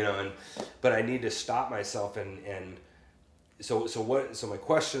done that. You know, but I need to stop myself and so my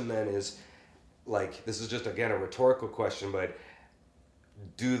question then is, like, this is just again a rhetorical question, but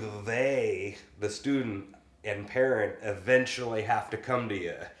do the student and parent eventually have to come to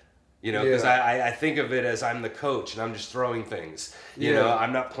you? You know, because I think of it as I'm the coach and I'm just throwing things. You know,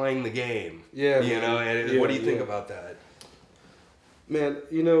 I'm not playing the game. Yeah. You know, and what do you think about that? Man,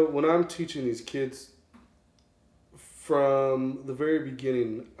 you know, when I'm teaching these kids, from the very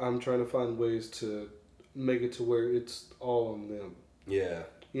beginning, I'm trying to find ways to make it to where it's all on them. Yeah.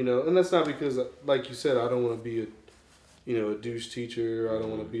 You know, and that's not because, like you said, I don't want to be a douche teacher. I don't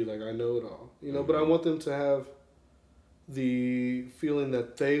want to be like, I know it all. You know, but I want them to have the feeling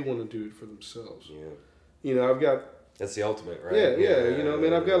that they want to do it for themselves. Yeah. You know, I've got... That's the ultimate, right? Yeah. You know, I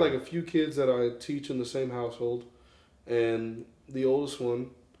mean, I've got like a few kids that I teach in the same household, and the oldest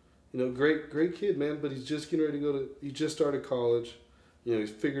one, you know, great kid, man, but he's just getting ready to he just started college. You know,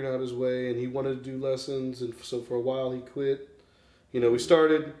 he's figuring out his way, and he wanted to do lessons, and so for a while he quit. You know,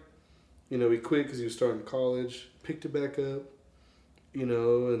 he quit because he was starting college, picked it back up, you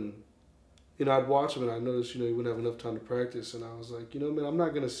know, and, you know, I'd watch him, and I noticed, you know, he wouldn't have enough time to practice, and I was like, you know, man, I'm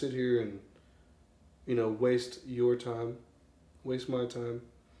not going to sit here and, you know, waste your time, waste my time,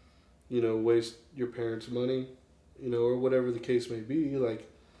 you know, waste your parents' money, you know, or whatever the case may be. Like,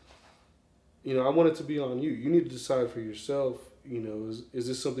 you know, I want it to be on you. You need to decide for yourself, you know, is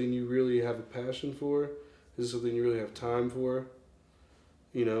this something you really have a passion for? Is this something you really have time for?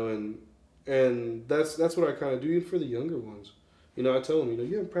 You know, and that's what I kind of do, even for the younger ones. You know, I tell them, you know,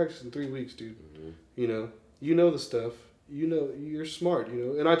 you haven't practiced in 3 weeks, dude. Mm-hmm. You know the stuff. You know, you're smart, you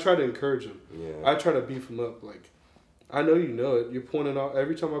know. And I try to encourage them. Yeah. I try to beef them up. Like, I know you know it. You're pointing out,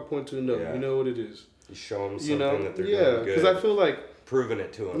 every time I point to a note, you know what it is. You show them something that they're doing good. Yeah, because I feel like... Proving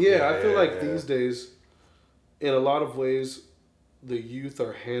it to them. Yeah, I feel like these days, in a lot of ways, the youth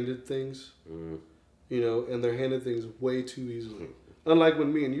are handed things. Mm. you know, and they're handing things way too easily. Unlike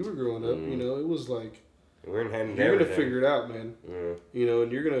when me and you were growing up, you know, it was like We're in handing you're everything. gonna figure it out, man. Yeah. You know,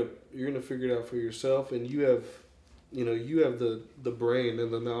 and you're gonna figure it out for yourself, and you have, you know, you have the brain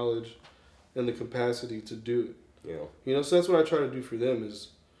and the knowledge and the capacity to do it. Yeah. You know, so that's what I try to do for them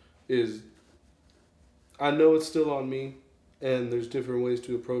is I know it's still on me, and there's different ways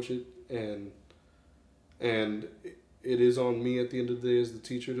to approach it, and it is on me at the end of the day as the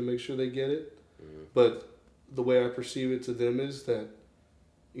teacher to make sure they get it. Mm-hmm. But the way I perceive it to them is that,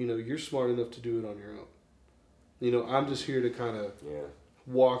 you know, you're smart enough to do it on your own. You know, I'm just here to kind of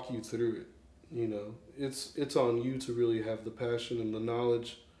walk you through it. You know, it's on you to really have the passion and the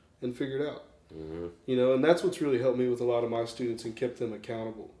knowledge and figure it out. Mm-hmm. You know, and that's what's really helped me with a lot of my students and kept them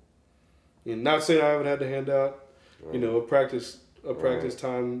accountable. You know, not saying I haven't had to hand out, you know, a practice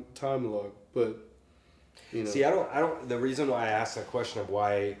time log, but you know. See, I don't. The reason why I asked that question of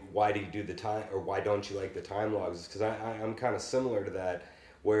why do you do the time, or why don't you like the time logs is because I'm kind of similar to that,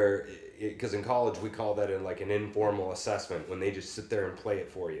 where because in college we call that like an informal assessment when they just sit there and play it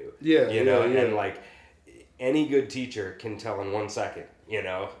for you. Yeah, you know, yeah. and like any good teacher can tell in 1 second, you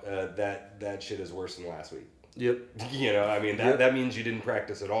know, that shit is worse than last week. Yep. You know, I mean, that means you didn't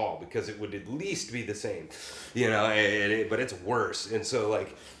practice at all, because it would at least be the same, you know, but it's worse. And so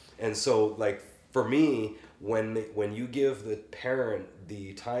like for me, when you give the parent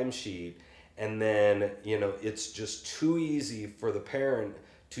the timesheet, and then, you know, it's just too easy for the parent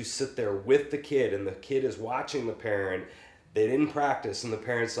to sit there with the kid, and the kid is watching the parent, they didn't practice, and the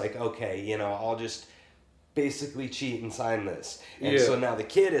parent's like, okay, you know, I'll just basically cheat and sign this. And so now the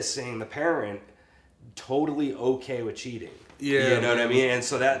kid is saying the parent totally okay with cheating. Yeah, you know what I mean? And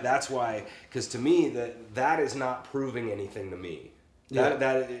so that's why, because to me that is not proving anything to me.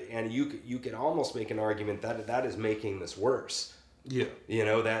 That and you could almost make an argument that is making this worse. Yeah. You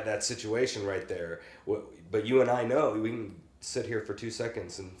know, that situation right there. But you and I know we can sit here for 2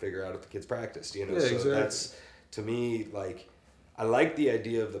 seconds and figure out if the kid's practiced. You know, so exactly. That's, to me, like, I like the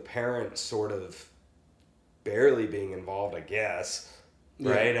idea of the parent sort of barely being involved, I guess.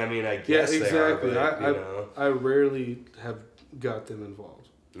 Yeah. Right? I mean, I guess exactly. they are, but, you know. I rarely have got them involved.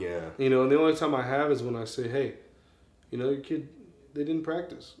 Yeah. You know, and the only time I have is when I say, hey, you know, your kid, they didn't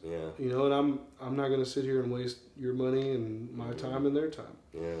practice. Yeah. You know, and I'm not going to sit here and waste your money and my time and their time.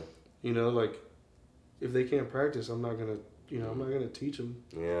 Yeah. You know, like, if they can't practice, I'm not going to, you know, I'm not going to teach them.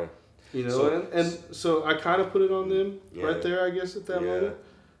 Yeah. You know, and so I kind of put it on them right there, I guess, at that moment.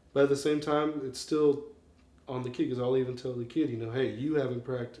 But at the same time, it's still on the kid, because I'll even tell the kid, you know, hey, you haven't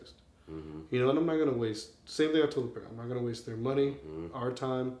practiced. Mm-hmm. You know, and I'm not going to waste, same thing I told the parent, I'm not going to waste their money, Mm-hmm. our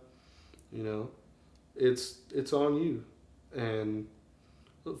time. You know, it's on you. And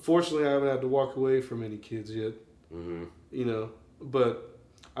fortunately, I haven't had to walk away from any kids yet. Mm-hmm. You know, but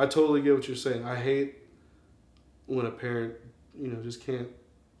I totally get what you're saying. I hate when a parent, you know, just can't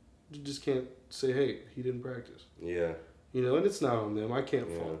say, hey, he didn't practice. Yeah. You know, and it's not on them. I can't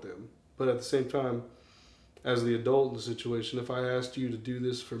fault them. But at the same time, as the adult in the situation, if I asked you to do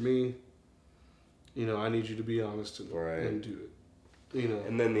this for me, you know, I need you to be honest and do it. You know.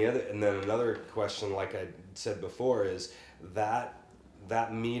 And then another question, like I said before, is that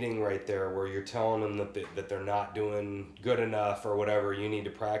meeting right there where you're telling them that they're not doing good enough or whatever, you need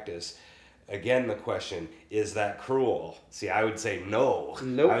to practice. Again, the question, is that cruel? See, I would say no.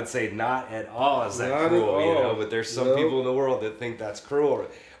 Nope. I would say not at all is that Not cruel, at you know, all. but there's some people in the world that think that's cruel.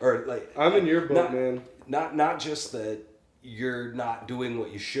 Or like, I'm in your boat, man. Not just that you're not doing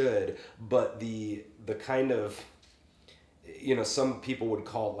what you should, but the kind of, you know, some people would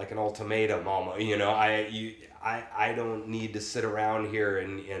call it like an ultimatum almost. You know, I don't need to sit around here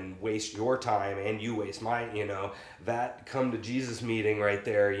and waste your time and you waste mine, you know. That come to Jesus meeting right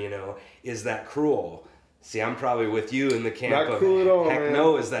there, you know, is that cruel? See, I'm probably with you in the camp Not cruel at all, heck man.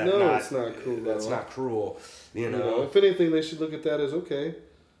 no, is that no, not? it's not cruel. That's not cruel, you know. If anything, they should look at that as, okay,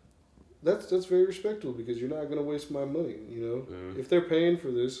 that's very respectable, because you're not going to waste my money, you know. Mm-hmm. If they're paying for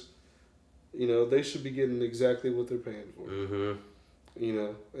this, you know, they should be getting exactly what they're paying for. Mm-hmm. You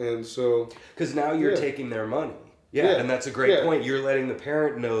know, and so... Because now you're taking their money. Yeah, and that's a great point. You're letting the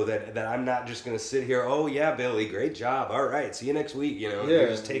parent know that I'm not just going to sit here, oh, yeah, Billy, great job. All right, see you next week. You know, you're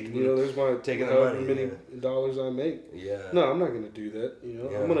just taking, you know, there's my taking the however money. many dollars I make. Yeah. No, I'm not going to do that. You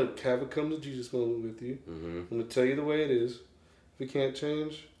know, Yeah. I'm going to have a come to Jesus moment with you. Mm-hmm. I'm going to tell you the way it is. If it can't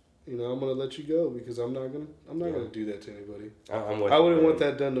change, you know, I'm going to let you go, because I'm not going to do that to anybody. I'm with I you, wouldn't man. want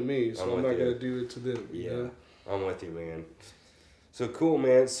that done to me, so I'm not you. going to do it to them. Yeah, You know? I'm with you, man. So cool,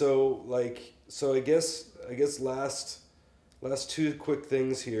 man. So I guess last two quick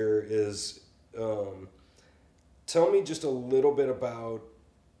things here is, tell me just a little bit about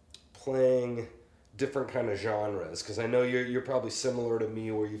playing different kind of genres? Because I know you're probably similar to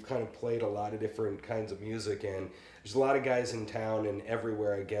me, where you've kind of played a lot of different kinds of music, and there's a lot of guys in town and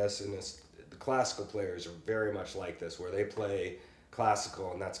everywhere, I guess, and the classical players are very much like this, where they play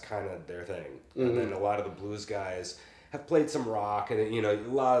classical and that's kind of their thing. Mm-hmm. And then a lot of the blues guys have played some rock, and you know,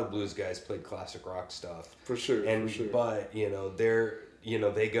 a lot of the blues guys played classic rock stuff. For sure. And for sure. But you know,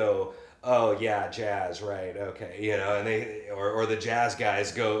 they go, oh yeah, jazz, right? Okay, you know, and they or the jazz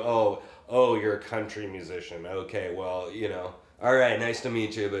guys go, oh, you're a country musician. Okay, well, you know, all right, nice to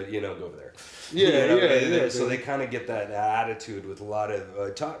meet you, but you know, go over there. Yeah, you know, yeah. So they kind of get that attitude with a lot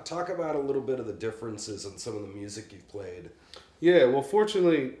of talk about a little bit of the differences in some of the music you've played. Yeah, well,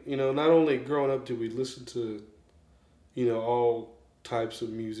 fortunately, you know, not only growing up did we listen to, you know, all types of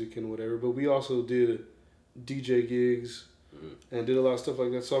music and whatever, but we also did DJ gigs and did a lot of stuff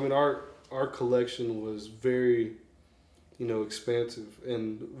like that. So I mean, our collection was very, you know, expansive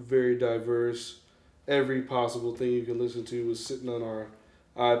and very diverse. Every possible thing you could listen to was sitting on our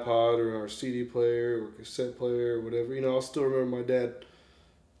iPod or our CD player or cassette player or whatever. You know, I'll still remember my dad.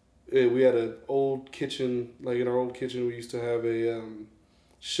 We had an old kitchen, like in our old kitchen, we used to have a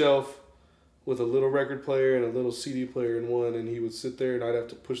shelf with a little record player and a little CD player in one, and he would sit there and I'd have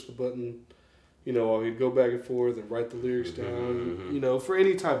to push the button, you know, while he'd go back and forth and write the lyrics down, you know, for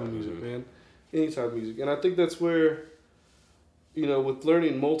any type of music, man. Any type of music. And I think that's where, you know, with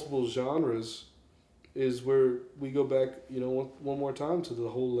learning multiple genres is where we go back, you know, one more time to the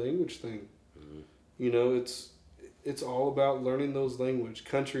whole language thing. You know, it's all about learning those language.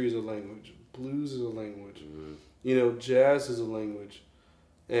 Country is a language. Blues is a language. You know, jazz is a language.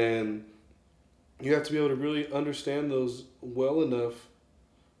 And you have to be able to really understand those well enough,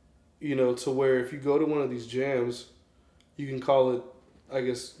 you know, to where if you go to one of these jams, you can call it, I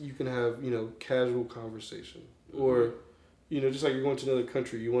guess, you can have, you know, casual conversation. Or, you know, just like you're going to another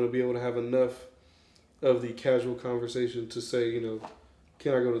country, you want to be able to have enough of the casual conversation to say, you know,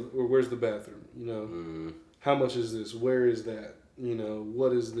 can I go to, or where's the bathroom? You know, how much is this? Where is that? You know,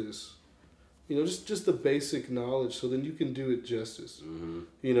 what is this? You know, just the basic knowledge, so then you can do it justice.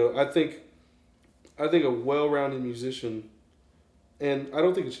 You know, I think a well-rounded musician, and I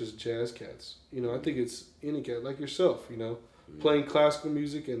don't think it's just jazz cats. You know, I think it's any cat like yourself. You know, playing classical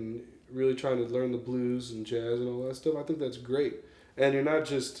music and really trying to learn the blues and jazz and all that stuff. I think that's great, and you're not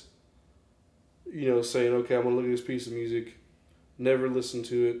just, you know, saying, okay, I'm gonna look at this piece of music, never listen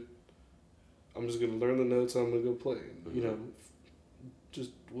to it. I'm just gonna learn the notes. I'm gonna go play. You know,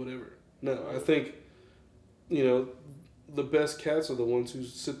 just whatever. No, I think, you know, the best cats are the ones who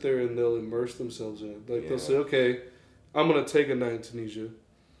sit there and they'll immerse themselves in it. Like they'll say, okay, I'm gonna take a night in Tunisia,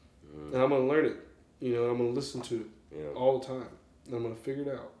 and I'm gonna learn it. You know, I'm gonna listen to it all the time, and I'm gonna figure it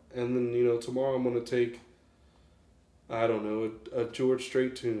out. And then, you know, tomorrow I'm gonna take, I don't know, a George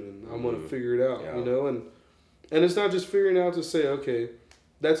Strait tune, and I'm gonna figure it out. You know, and it's not just figuring out to say, okay,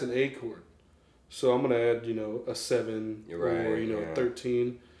 that's an A chord, so I'm gonna add, you know, a 7 or you know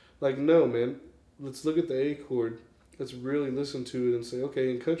 13. Like, no, man, let's look at the A chord. Let's really listen to it and say, okay,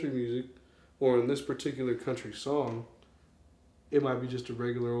 in country music, or in this particular country song, it might be just a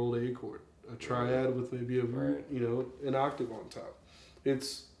regular old A chord, a triad with maybe a you know, an octave on top.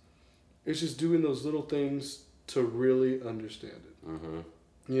 It's just doing those little things to really understand it.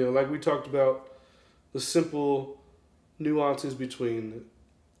 You know, like we talked about the simple nuances between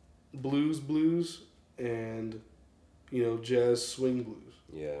blues and, you know, jazz swing blues.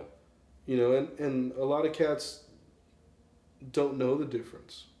 Yeah. You know, and a lot of cats don't know the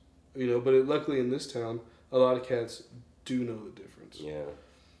difference. You know, but luckily in this town, a lot of cats do know the difference. Yeah.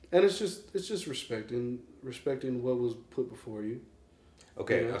 And it's just respecting what was put before you.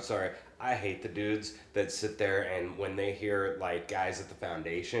 Okay, I'm sorry. I hate the dudes that sit there and when they hear like guys at the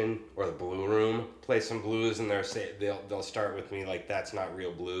Foundation or the Blue Room play some blues and they'll start with me like, that's not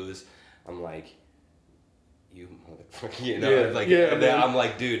real blues. I'm like, you motherfucker, you know, I'm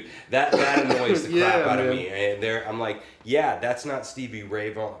like, dude, that annoys the crap out of me. And I'm like, yeah, that's not Stevie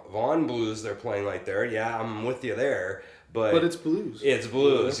Ray Vaughan blues they're playing right there. Yeah, I'm with you there. But it's blues. It's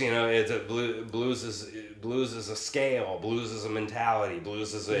blues, you know. It's a blues is a scale. Blues is a mentality.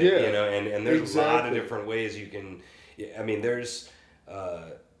 Blues is a you know, and there's a lot of different ways you can. I mean, there's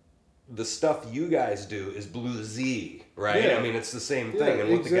the stuff you guys do is bluesy, right? I mean, it's the same thing,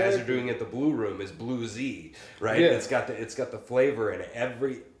 and what the guys are doing at the Blue Room is bluesy, right? It's got the flavor in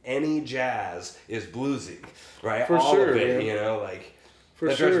it. Any jazz is bluesy, right? For all sure, of it, man. you know, like. For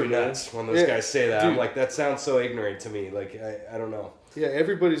that drives me nuts when those guys say that. Dude. I'm like, that sounds so ignorant to me. Like, I don't know. Yeah,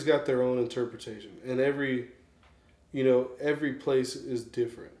 everybody's got their own interpretation. And every place is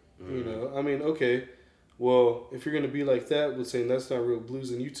different. You know, I mean, okay, Well, if you're gonna be like that with saying that's not real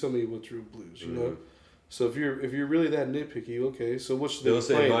blues, then you tell me what's real blues. You know. So if you're really that nitpicky, okay. So what should they They'll be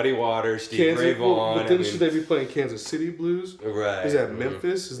say playing? Muddy Waters, Steve Ray Vaughan. But then should they be playing Kansas City blues? Right. Is that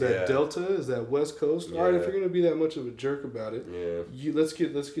Memphis? Is that Delta? Is that West Coast? Yeah. All right, if you're gonna be that much of a jerk about it, let's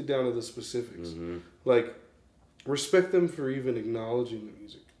get down to the specifics. Like, respect them for even acknowledging the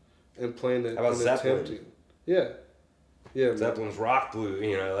music and playing that. How about and Zeppelin? attempting. Yeah. Yeah. Zeppelin's rock blue.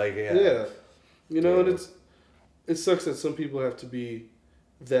 You know, like Yeah. You know, and it sucks that some people have to be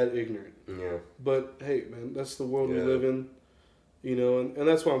that ignorant. Yeah. But hey, man, that's the world we live in. You know, and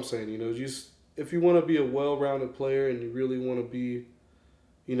that's what I'm saying. You know, just if you want to be a well-rounded player and you really want to be,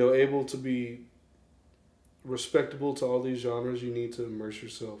 you know, able to be respectable to all these genres, you need to immerse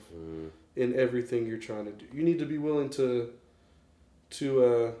yourself in everything you're trying to do. You need to be willing to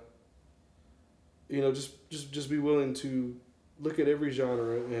you know, just be willing to look at every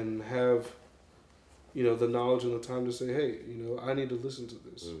genre and have, you know, the knowledge and the time to say, hey, you know, I need to listen to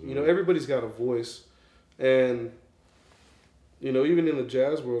this. You know, everybody's got a voice, and you know, even in the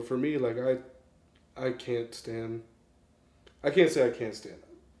jazz world, for me, like I can't stand. I can't say I can't stand.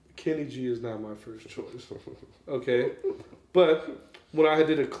 Kenny G is not my first choice. Okay, but when I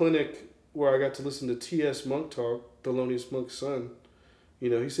did a clinic where I got to listen to T.S. Monk talk, Thelonious Monk's son, you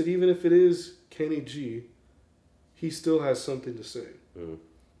know, he said even if it is Kenny G, he still has something to say.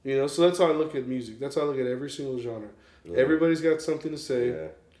 You know, so that's how I look at music. That's how I look at every single genre. Everybody's got something to say.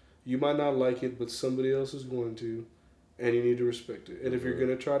 You might not like it, but somebody else is going to, and you need to respect it. And if you're going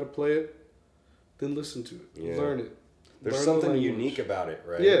to try to play it, then listen to it. Learn it. There's Learn something the unique about it,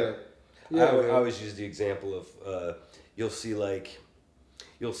 right? Yeah. I always use the example of you'll see like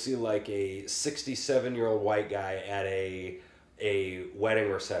a 67-year-old white guy at a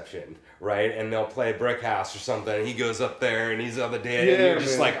wedding reception, right? And they'll play Brick House or something, and he goes up there and he's on the dance, and you're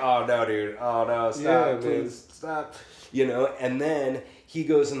just like, oh no, dude, oh no, stop, please, stop, you know. And then he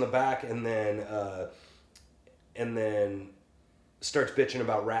goes in the back and then starts bitching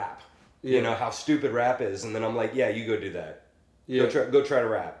about rap, you know, how stupid rap is, and then I'm like, yeah, you go do that, go try to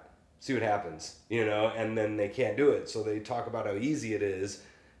rap, see what happens, you know. And then they can't do it, so they talk about how easy it is,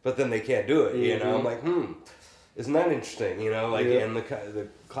 but then they can't do it, you know. I'm like, isn't that interesting, you know, like, and the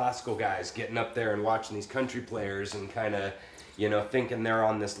classical guys getting up there and watching these country players and kind of, you know, thinking they're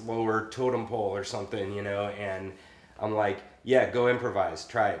on this lower totem pole or something, you know, and I'm like, yeah, go improvise,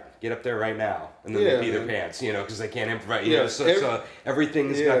 try it, get up there right now, and then they pee their pants, you know, because they can't improvise, you know, so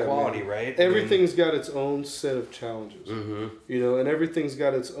everything's got quality, right? Everything's got its own set of challenges, you know, and everything's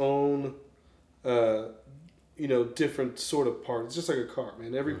got its own, you know, different sort of parts. It's just like a car,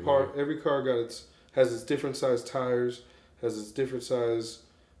 man. Every car has its different size tires, has its different size,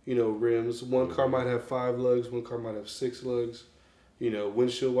 you know, rims. One car might have 5 lugs, one car might have 6 lugs. You know,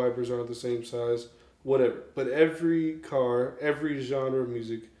 windshield wipers aren't the same size, whatever. But every car, every genre of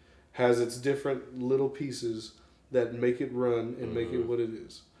music has its different little pieces that make it run and make it what it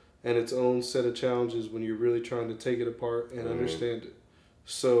is. And its own set of challenges when you're really trying to take it apart and understand it.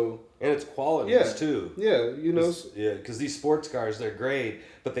 So, and it's qualities too. Yeah, you know. Because these sports cars, they're great,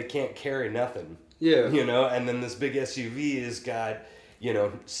 but they can't carry nothing. Yeah. You know, and then this big SUV has got, you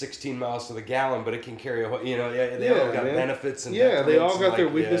know, 16 miles to the gallon, but it can carry a whole, you know, they all got benefits and they all got their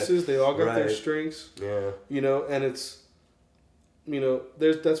weaknesses, they all got their strengths. Yeah. You know, and it's, you know,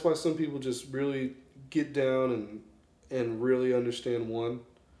 that's why some people just really get down and really understand one.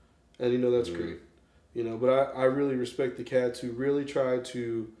 And, you know, that's great. You know, but I really respect the cats who really try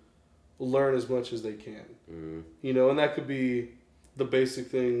to learn as much as they can. You know, and that could be the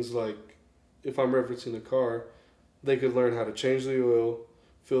basic things like, if I'm referencing a car, they could learn how to change the oil,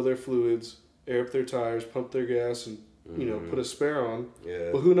 fill their fluids, air up their tires, pump their gas, and, you know, put a spare on.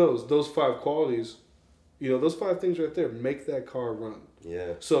 Yeah. But who knows? Those 5 qualities, you know, those 5 things right there make that car run.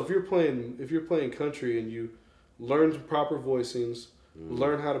 Yeah. So if you're playing country and you learn proper voicings,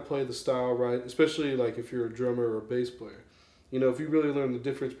 learn how to play the style right, especially like if you're a drummer or a bass player. You know, if you really learn the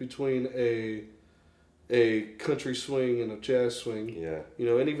difference between a country swing and a jazz swing, you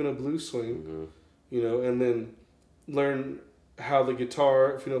know, and even a blues swing, you know, and then learn how the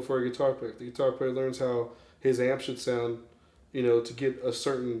guitar, if you know, for a guitar player, the guitar player learns how his amp should sound, you know, to get a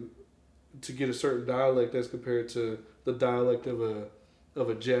certain dialect as compared to the dialect of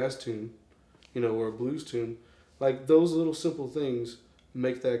a jazz tune, you know, or a blues tune. Like, those little simple things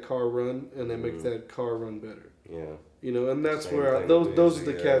make that car run, and they make that car run better. Yeah. You know, and that's where those are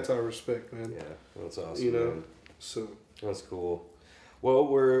the cats I respect, man. Yeah, that's awesome. You know, man. so that's cool. Well,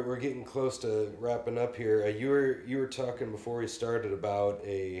 we're getting close to wrapping up here. You were talking before we started about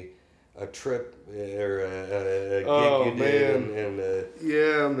a a trip or a gig Oh, you did, man. and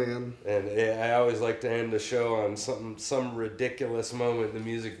Yeah, man. and I always like to end the show on some ridiculous moment in the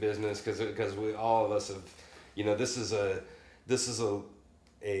music business because we all of us have, you know, this is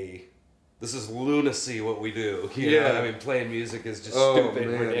lunacy what we do. You know? Yeah. I mean, playing music is just Oh, stupid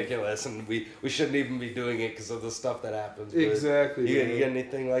and man. ridiculous, and we shouldn't even be doing it because of the stuff that happens. But Exactly. You man. got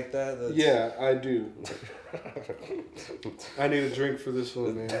anything like that? Yeah, I do. I need a drink for this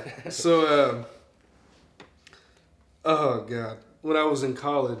one, man. So, oh God, when I was in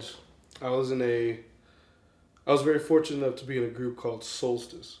college, I was very fortunate enough to be in a group called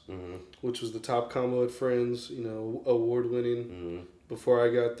Solstice, Mm-hmm. which was the top combo at Friends, you know, award winning Mm-hmm. before I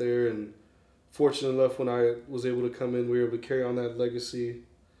got there, and fortunate enough when I was able to come in, we were able to carry on that legacy.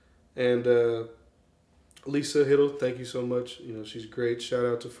 And Lisa Hiddle, thank you so much. You know, she's great. Shout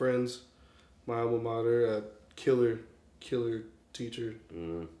out to Friends, my alma mater, killer teacher.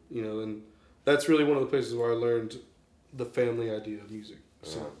 Mm-hmm. You know, and that's really one of the places where I learned the family idea of music.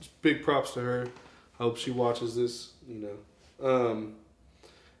 So big props to her. I hope she watches this, you know.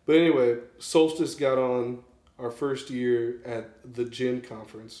 But anyway, Solstice got on our first year at the GEN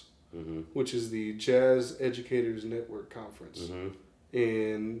conference, Mm-hmm. which is the Jazz Educators Network conference. Mm-hmm.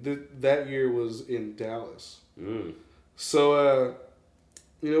 And that year was in Dallas. Mm. So,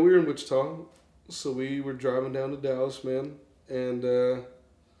 you know, we were in Wichita. So we were driving down to Dallas, man. And,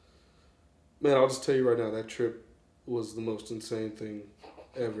 man, I'll just tell you right now, that trip was the most insane thing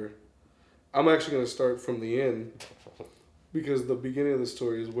ever. I'm actually going to start from the end because the beginning of the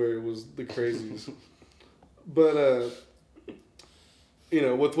story is where it was the craziest. But, you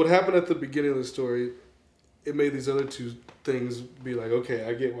know, what happened at the beginning of the story, it made these other two things be like, okay,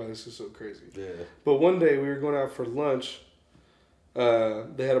 I get why this is so crazy. Yeah. But one day we were going out for lunch.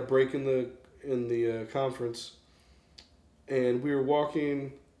 They had a break in the conference, and we were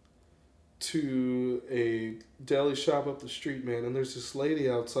walking to a deli shop up the street, man. And there's this lady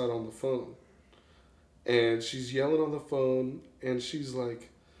outside on the phone, and she's yelling on the phone, and she's like,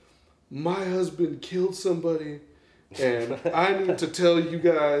 "My husband killed somebody. And I need to tell you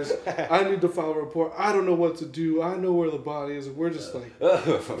guys, I need to file a report. I don't know what to do. I know where the body is." And we're just like,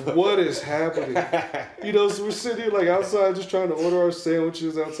 what is happening? You know, so we're sitting here like outside just trying to order our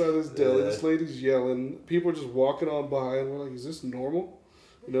sandwiches outside this deli. Yeah. This lady's yelling. People are just walking on by, and we're like, is this normal?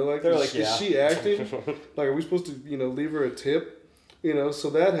 You know, like, They're is, like, yeah. is she acting? Like, are we supposed to, you know, leave her a tip? You know, so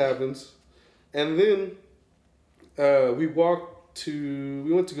that happens. And then we went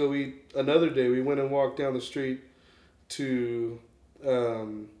to go eat another day. We went and walked down the street to,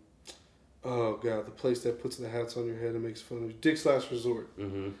 oh God, the place that puts the hats on your head and makes fun of you, Dick's Last Resort.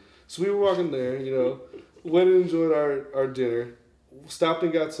 Mm-hmm. So we were walking there, you know, went and enjoyed our dinner, stopped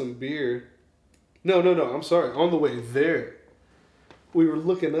and got some beer. No, I'm sorry. On the way there, we were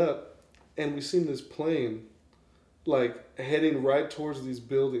looking up and we seen this plane, like, heading right towards these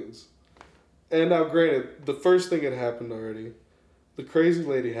buildings. And now, granted, the first thing had happened already. The crazy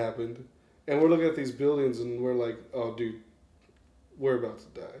lady happened. And we're looking at these buildings and we're like, oh, dude, we're about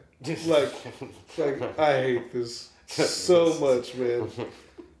to die. Like I hate this so much, man.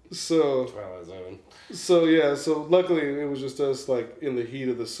 So yeah, so luckily it was just us, like, in the heat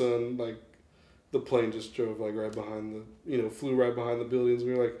of the sun. Like, the plane just drove, like, right behind flew right behind the buildings.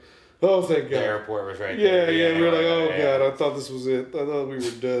 We were like, oh, thank God. The airport was right there. Yeah, we were like, oh, God, I thought this was it. I thought we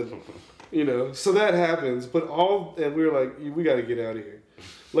were done. You know, so that happens. And we were like, we got to get out of here.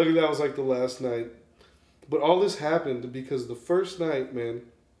 Luckily, that was like the last night. But all this happened because the first night, man,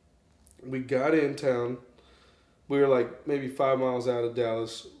 we got in town. We were like maybe 5 miles out of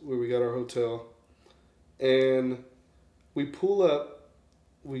Dallas where we got our hotel. And we pull up,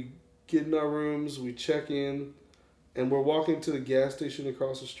 we get in our rooms, we check in, and we're walking to the gas station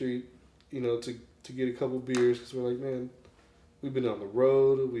across the street, you know, to get a couple beers because we're like, man, we've been on the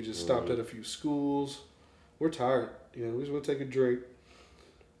road. We just stopped at a few schools. We're tired. You know, we just want to take a drink.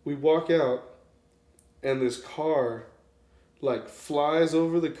 We walk out, and this car, like, flies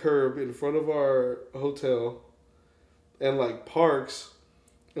over the curb in front of our hotel and, like, parks,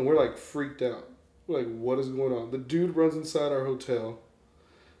 and we're, like, freaked out. We're like, what is going on? The dude runs inside our hotel.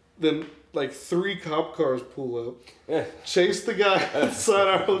 Then, like, 3 cop cars pull up, chase the guy inside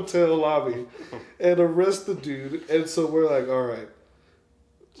our hotel lobby, and arrest the dude. And so we're like, all right.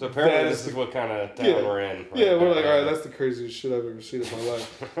 So apparently this is what kind of town we're in. Right? Yeah, we're like, all right, that's the craziest shit I've ever seen in my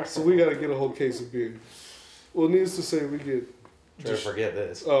life. So we got to get a whole case of beer. Well, needless to say, we get... Try to forget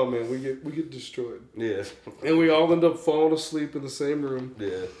this. Oh, man, we get destroyed. Yeah. And we all end up falling asleep in the same room.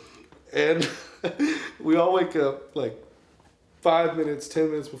 Yeah. And we all wake up, like, 5 minutes,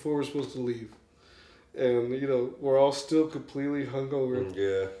 10 minutes before we're supposed to leave. And, you know, we're all still completely hungover.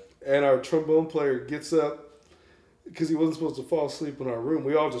 Yeah. and our trombone player gets up because he wasn't supposed to fall asleep in our room.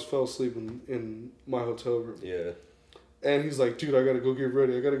 We all just fell asleep in my hotel room. Yeah. And he's like, dude, I gotta go get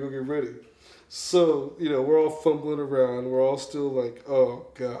ready. I gotta go get ready. So, you know, we're all fumbling around. We're all still like, oh,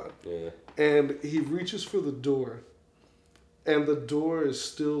 God. Yeah. And he reaches for the door. And the door is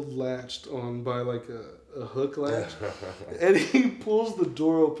still latched on by like a hook latch. And he pulls the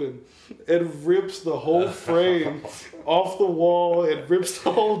door open and rips the whole frame off the wall and rips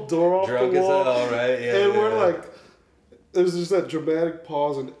the whole door off Drunk the wall. as hell, right? Yeah. And we're like, there's just that dramatic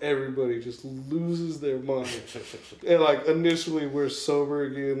pause and everybody just loses their mind. And like initially we're sober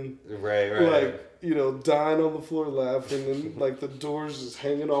again. Right. Like, you know, dying on the floor laughing and like the door's just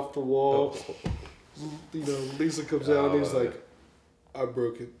hanging off the wall. You know, Lisa comes out and he's like, I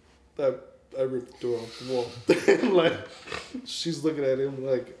broke it. I ripped the door off the wall. And like, she's looking at him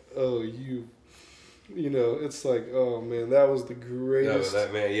like, oh, you know, it's like, oh man, that was the greatest. No,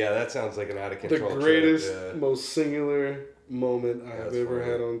 that sounds like an out of control. The greatest, most singular moment I have ever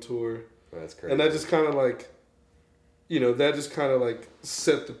had on tour. That's crazy. And that just kind of like, you know, that just kind of like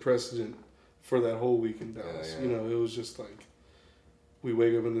set the precedent for that whole week in Dallas. Yeah. You know, it was just like, we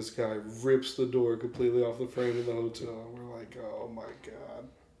wake up and this guy rips the door completely off the frame in the hotel. And we're like, oh my God.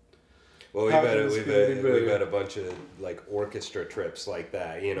 Well, we've had a bunch of like orchestra trips like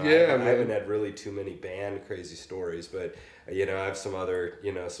that. You know, yeah, I haven't had really too many band crazy stories, but you know, I have some other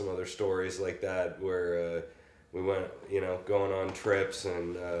stories like that where we went, you know, going on trips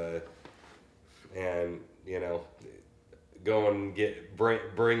and you know, going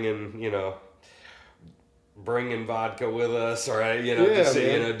bringing vodka with us, or you know, just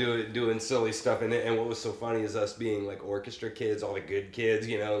you know, doing silly stuff. And what was so funny is us being like orchestra kids, all the good kids,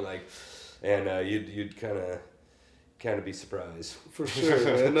 you know, like. And you'd kind of be surprised for sure,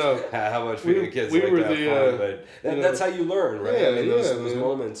 man. No, how much we kids like that fun, but that's how you learn, right? Yeah, I mean, those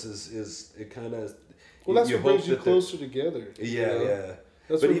moments is it kind of that's what brings you closer together. Yeah, you know? yeah.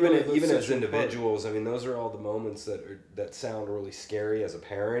 That's but really even as individuals, I mean, those are all the moments that sound really scary as a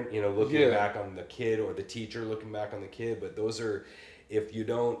parent. You know, looking back on the kid or the teacher looking back on the kid. But those are, if you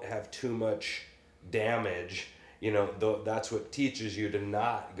don't have too much damage, you know, that's what teaches you to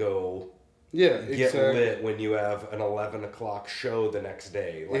not go. Yeah, get lit when you have an 11 o'clock show the next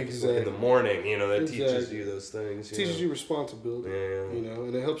day, like in the morning. You know, that teaches you those things. Teaches you responsibility. Yeah. You know,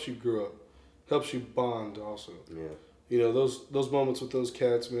 and it helps you grow up, helps you bond also. Yeah. You know, those moments with those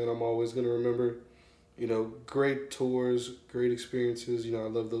cats, man, I'm always gonna remember. You know, great tours, great experiences. You know, I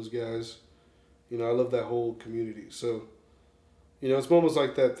love those guys. You know, I love that whole community. So, you know, it's moments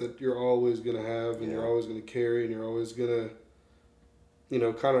like that you're always gonna have, and you're always gonna carry, and you're always gonna, you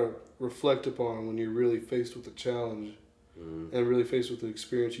know, kind of reflect upon when you're really faced with a challenge and really faced with an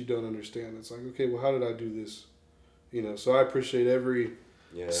experience you don't understand. It's like, okay, well, how did I do this? You know, so I appreciate every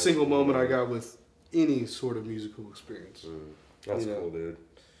single moment I got with any sort of musical experience. That's cool, dude.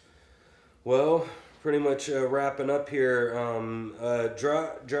 Well, pretty much wrapping up here.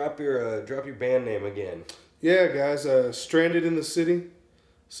 Drop your band name again. Yeah, guys, Stranded in the City.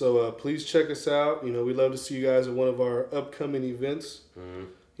 So please check us out. You know, we'd love to see you guys at one of our upcoming events.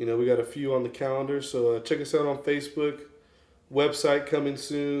 You know, we got a few on the calendar, so check us out on Facebook. Website coming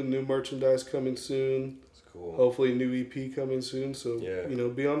soon, new merchandise coming soon. That's cool. Hopefully new EP coming soon, so, you know,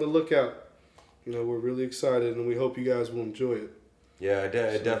 be on the lookout. You know, we're really excited, and we hope you guys will enjoy it. Yeah, I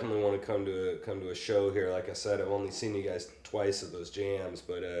definitely want to come to a show here. Like I said, I've only seen you guys twice at those jams,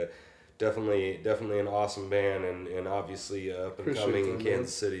 but definitely an awesome band, and obviously up and coming in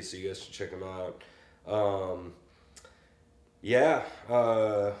Kansas City, so you guys should check them out.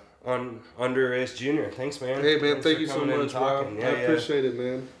 Underage Junior. Thanks, man. Hey, man, Thanks thank you so much, Rob. I appreciate it,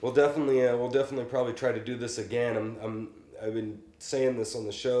 man. We'll definitely probably try to do this again. I've been saying this on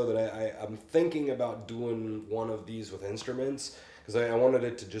the show that I'm thinking about doing one of these with instruments, because I wanted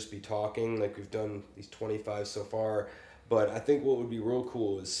it to just be talking, like we've done these 25 so far. But I think what would be real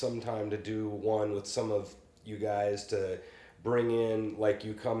cool is sometime to do one with some of you guys, to bring in, like,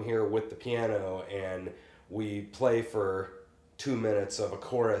 you come here with the piano and we play for 2 minutes of a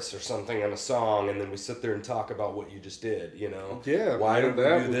chorus or something on a song, and then we sit there and talk about what you just did, you know? Yeah. Why did we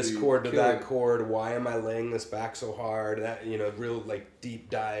do this chord to that chord? Why am I laying this back so hard? That, you know, real, like, deep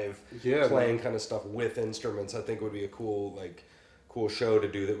dive playing kind of stuff with instruments, I think would be a cool show to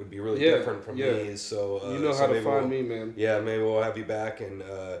do that would be really different from these. So you know how to find me, man. Yeah, maybe we'll have you back, and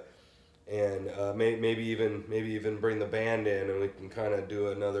maybe even bring the band in, and we can kind of do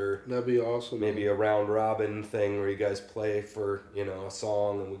another. That'd be awesome. Maybe a round robin thing where you guys play for, you know, a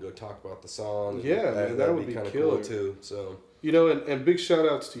song, and we go talk about the song. Yeah, man, that would be kind of killer. cool too. So, you know, and big shout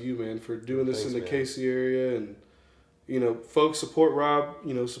outs to you, man, for doing this in the KC area, and folks, support Rob.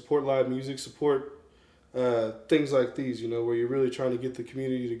 Support live music. Support things like these. Where you're really trying to get the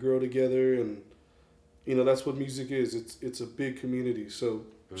community to grow together, and that's what music is. It's a big community. So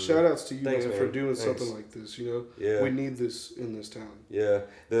shout outs to you, Thanks, man, man. for doing Thanks. something like this. Yeah. We need this in this town. Yeah.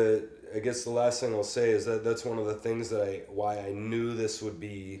 I guess the last thing I'll say is that's one of the things why I knew this would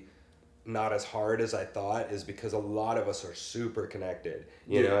be not as hard as I thought, is because a lot of us are super connected.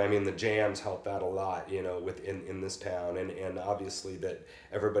 I mean, the jams help out a lot, in this town, and obviously that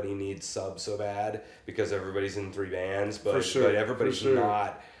everybody needs subs so bad because everybody's in 3 bands, but everybody's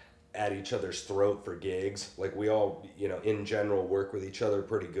not at each other's throat for gigs. Like, we all, in general, work with each other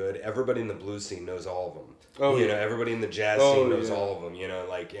pretty good. Everybody in the blues scene knows all of them. Everybody in the jazz scene knows all of them,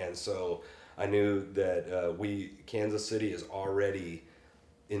 and so I knew that Kansas City is already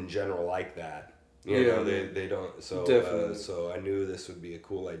in general like that. They don't, so I knew this would be a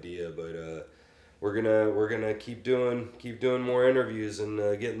cool idea, but we're gonna keep doing more interviews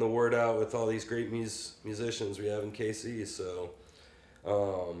and getting the word out with all these great musicians we have in KC. So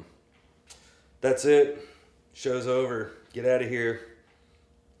that's it. Show's over. Get out of here.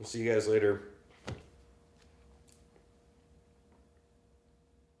 We'll see you guys later.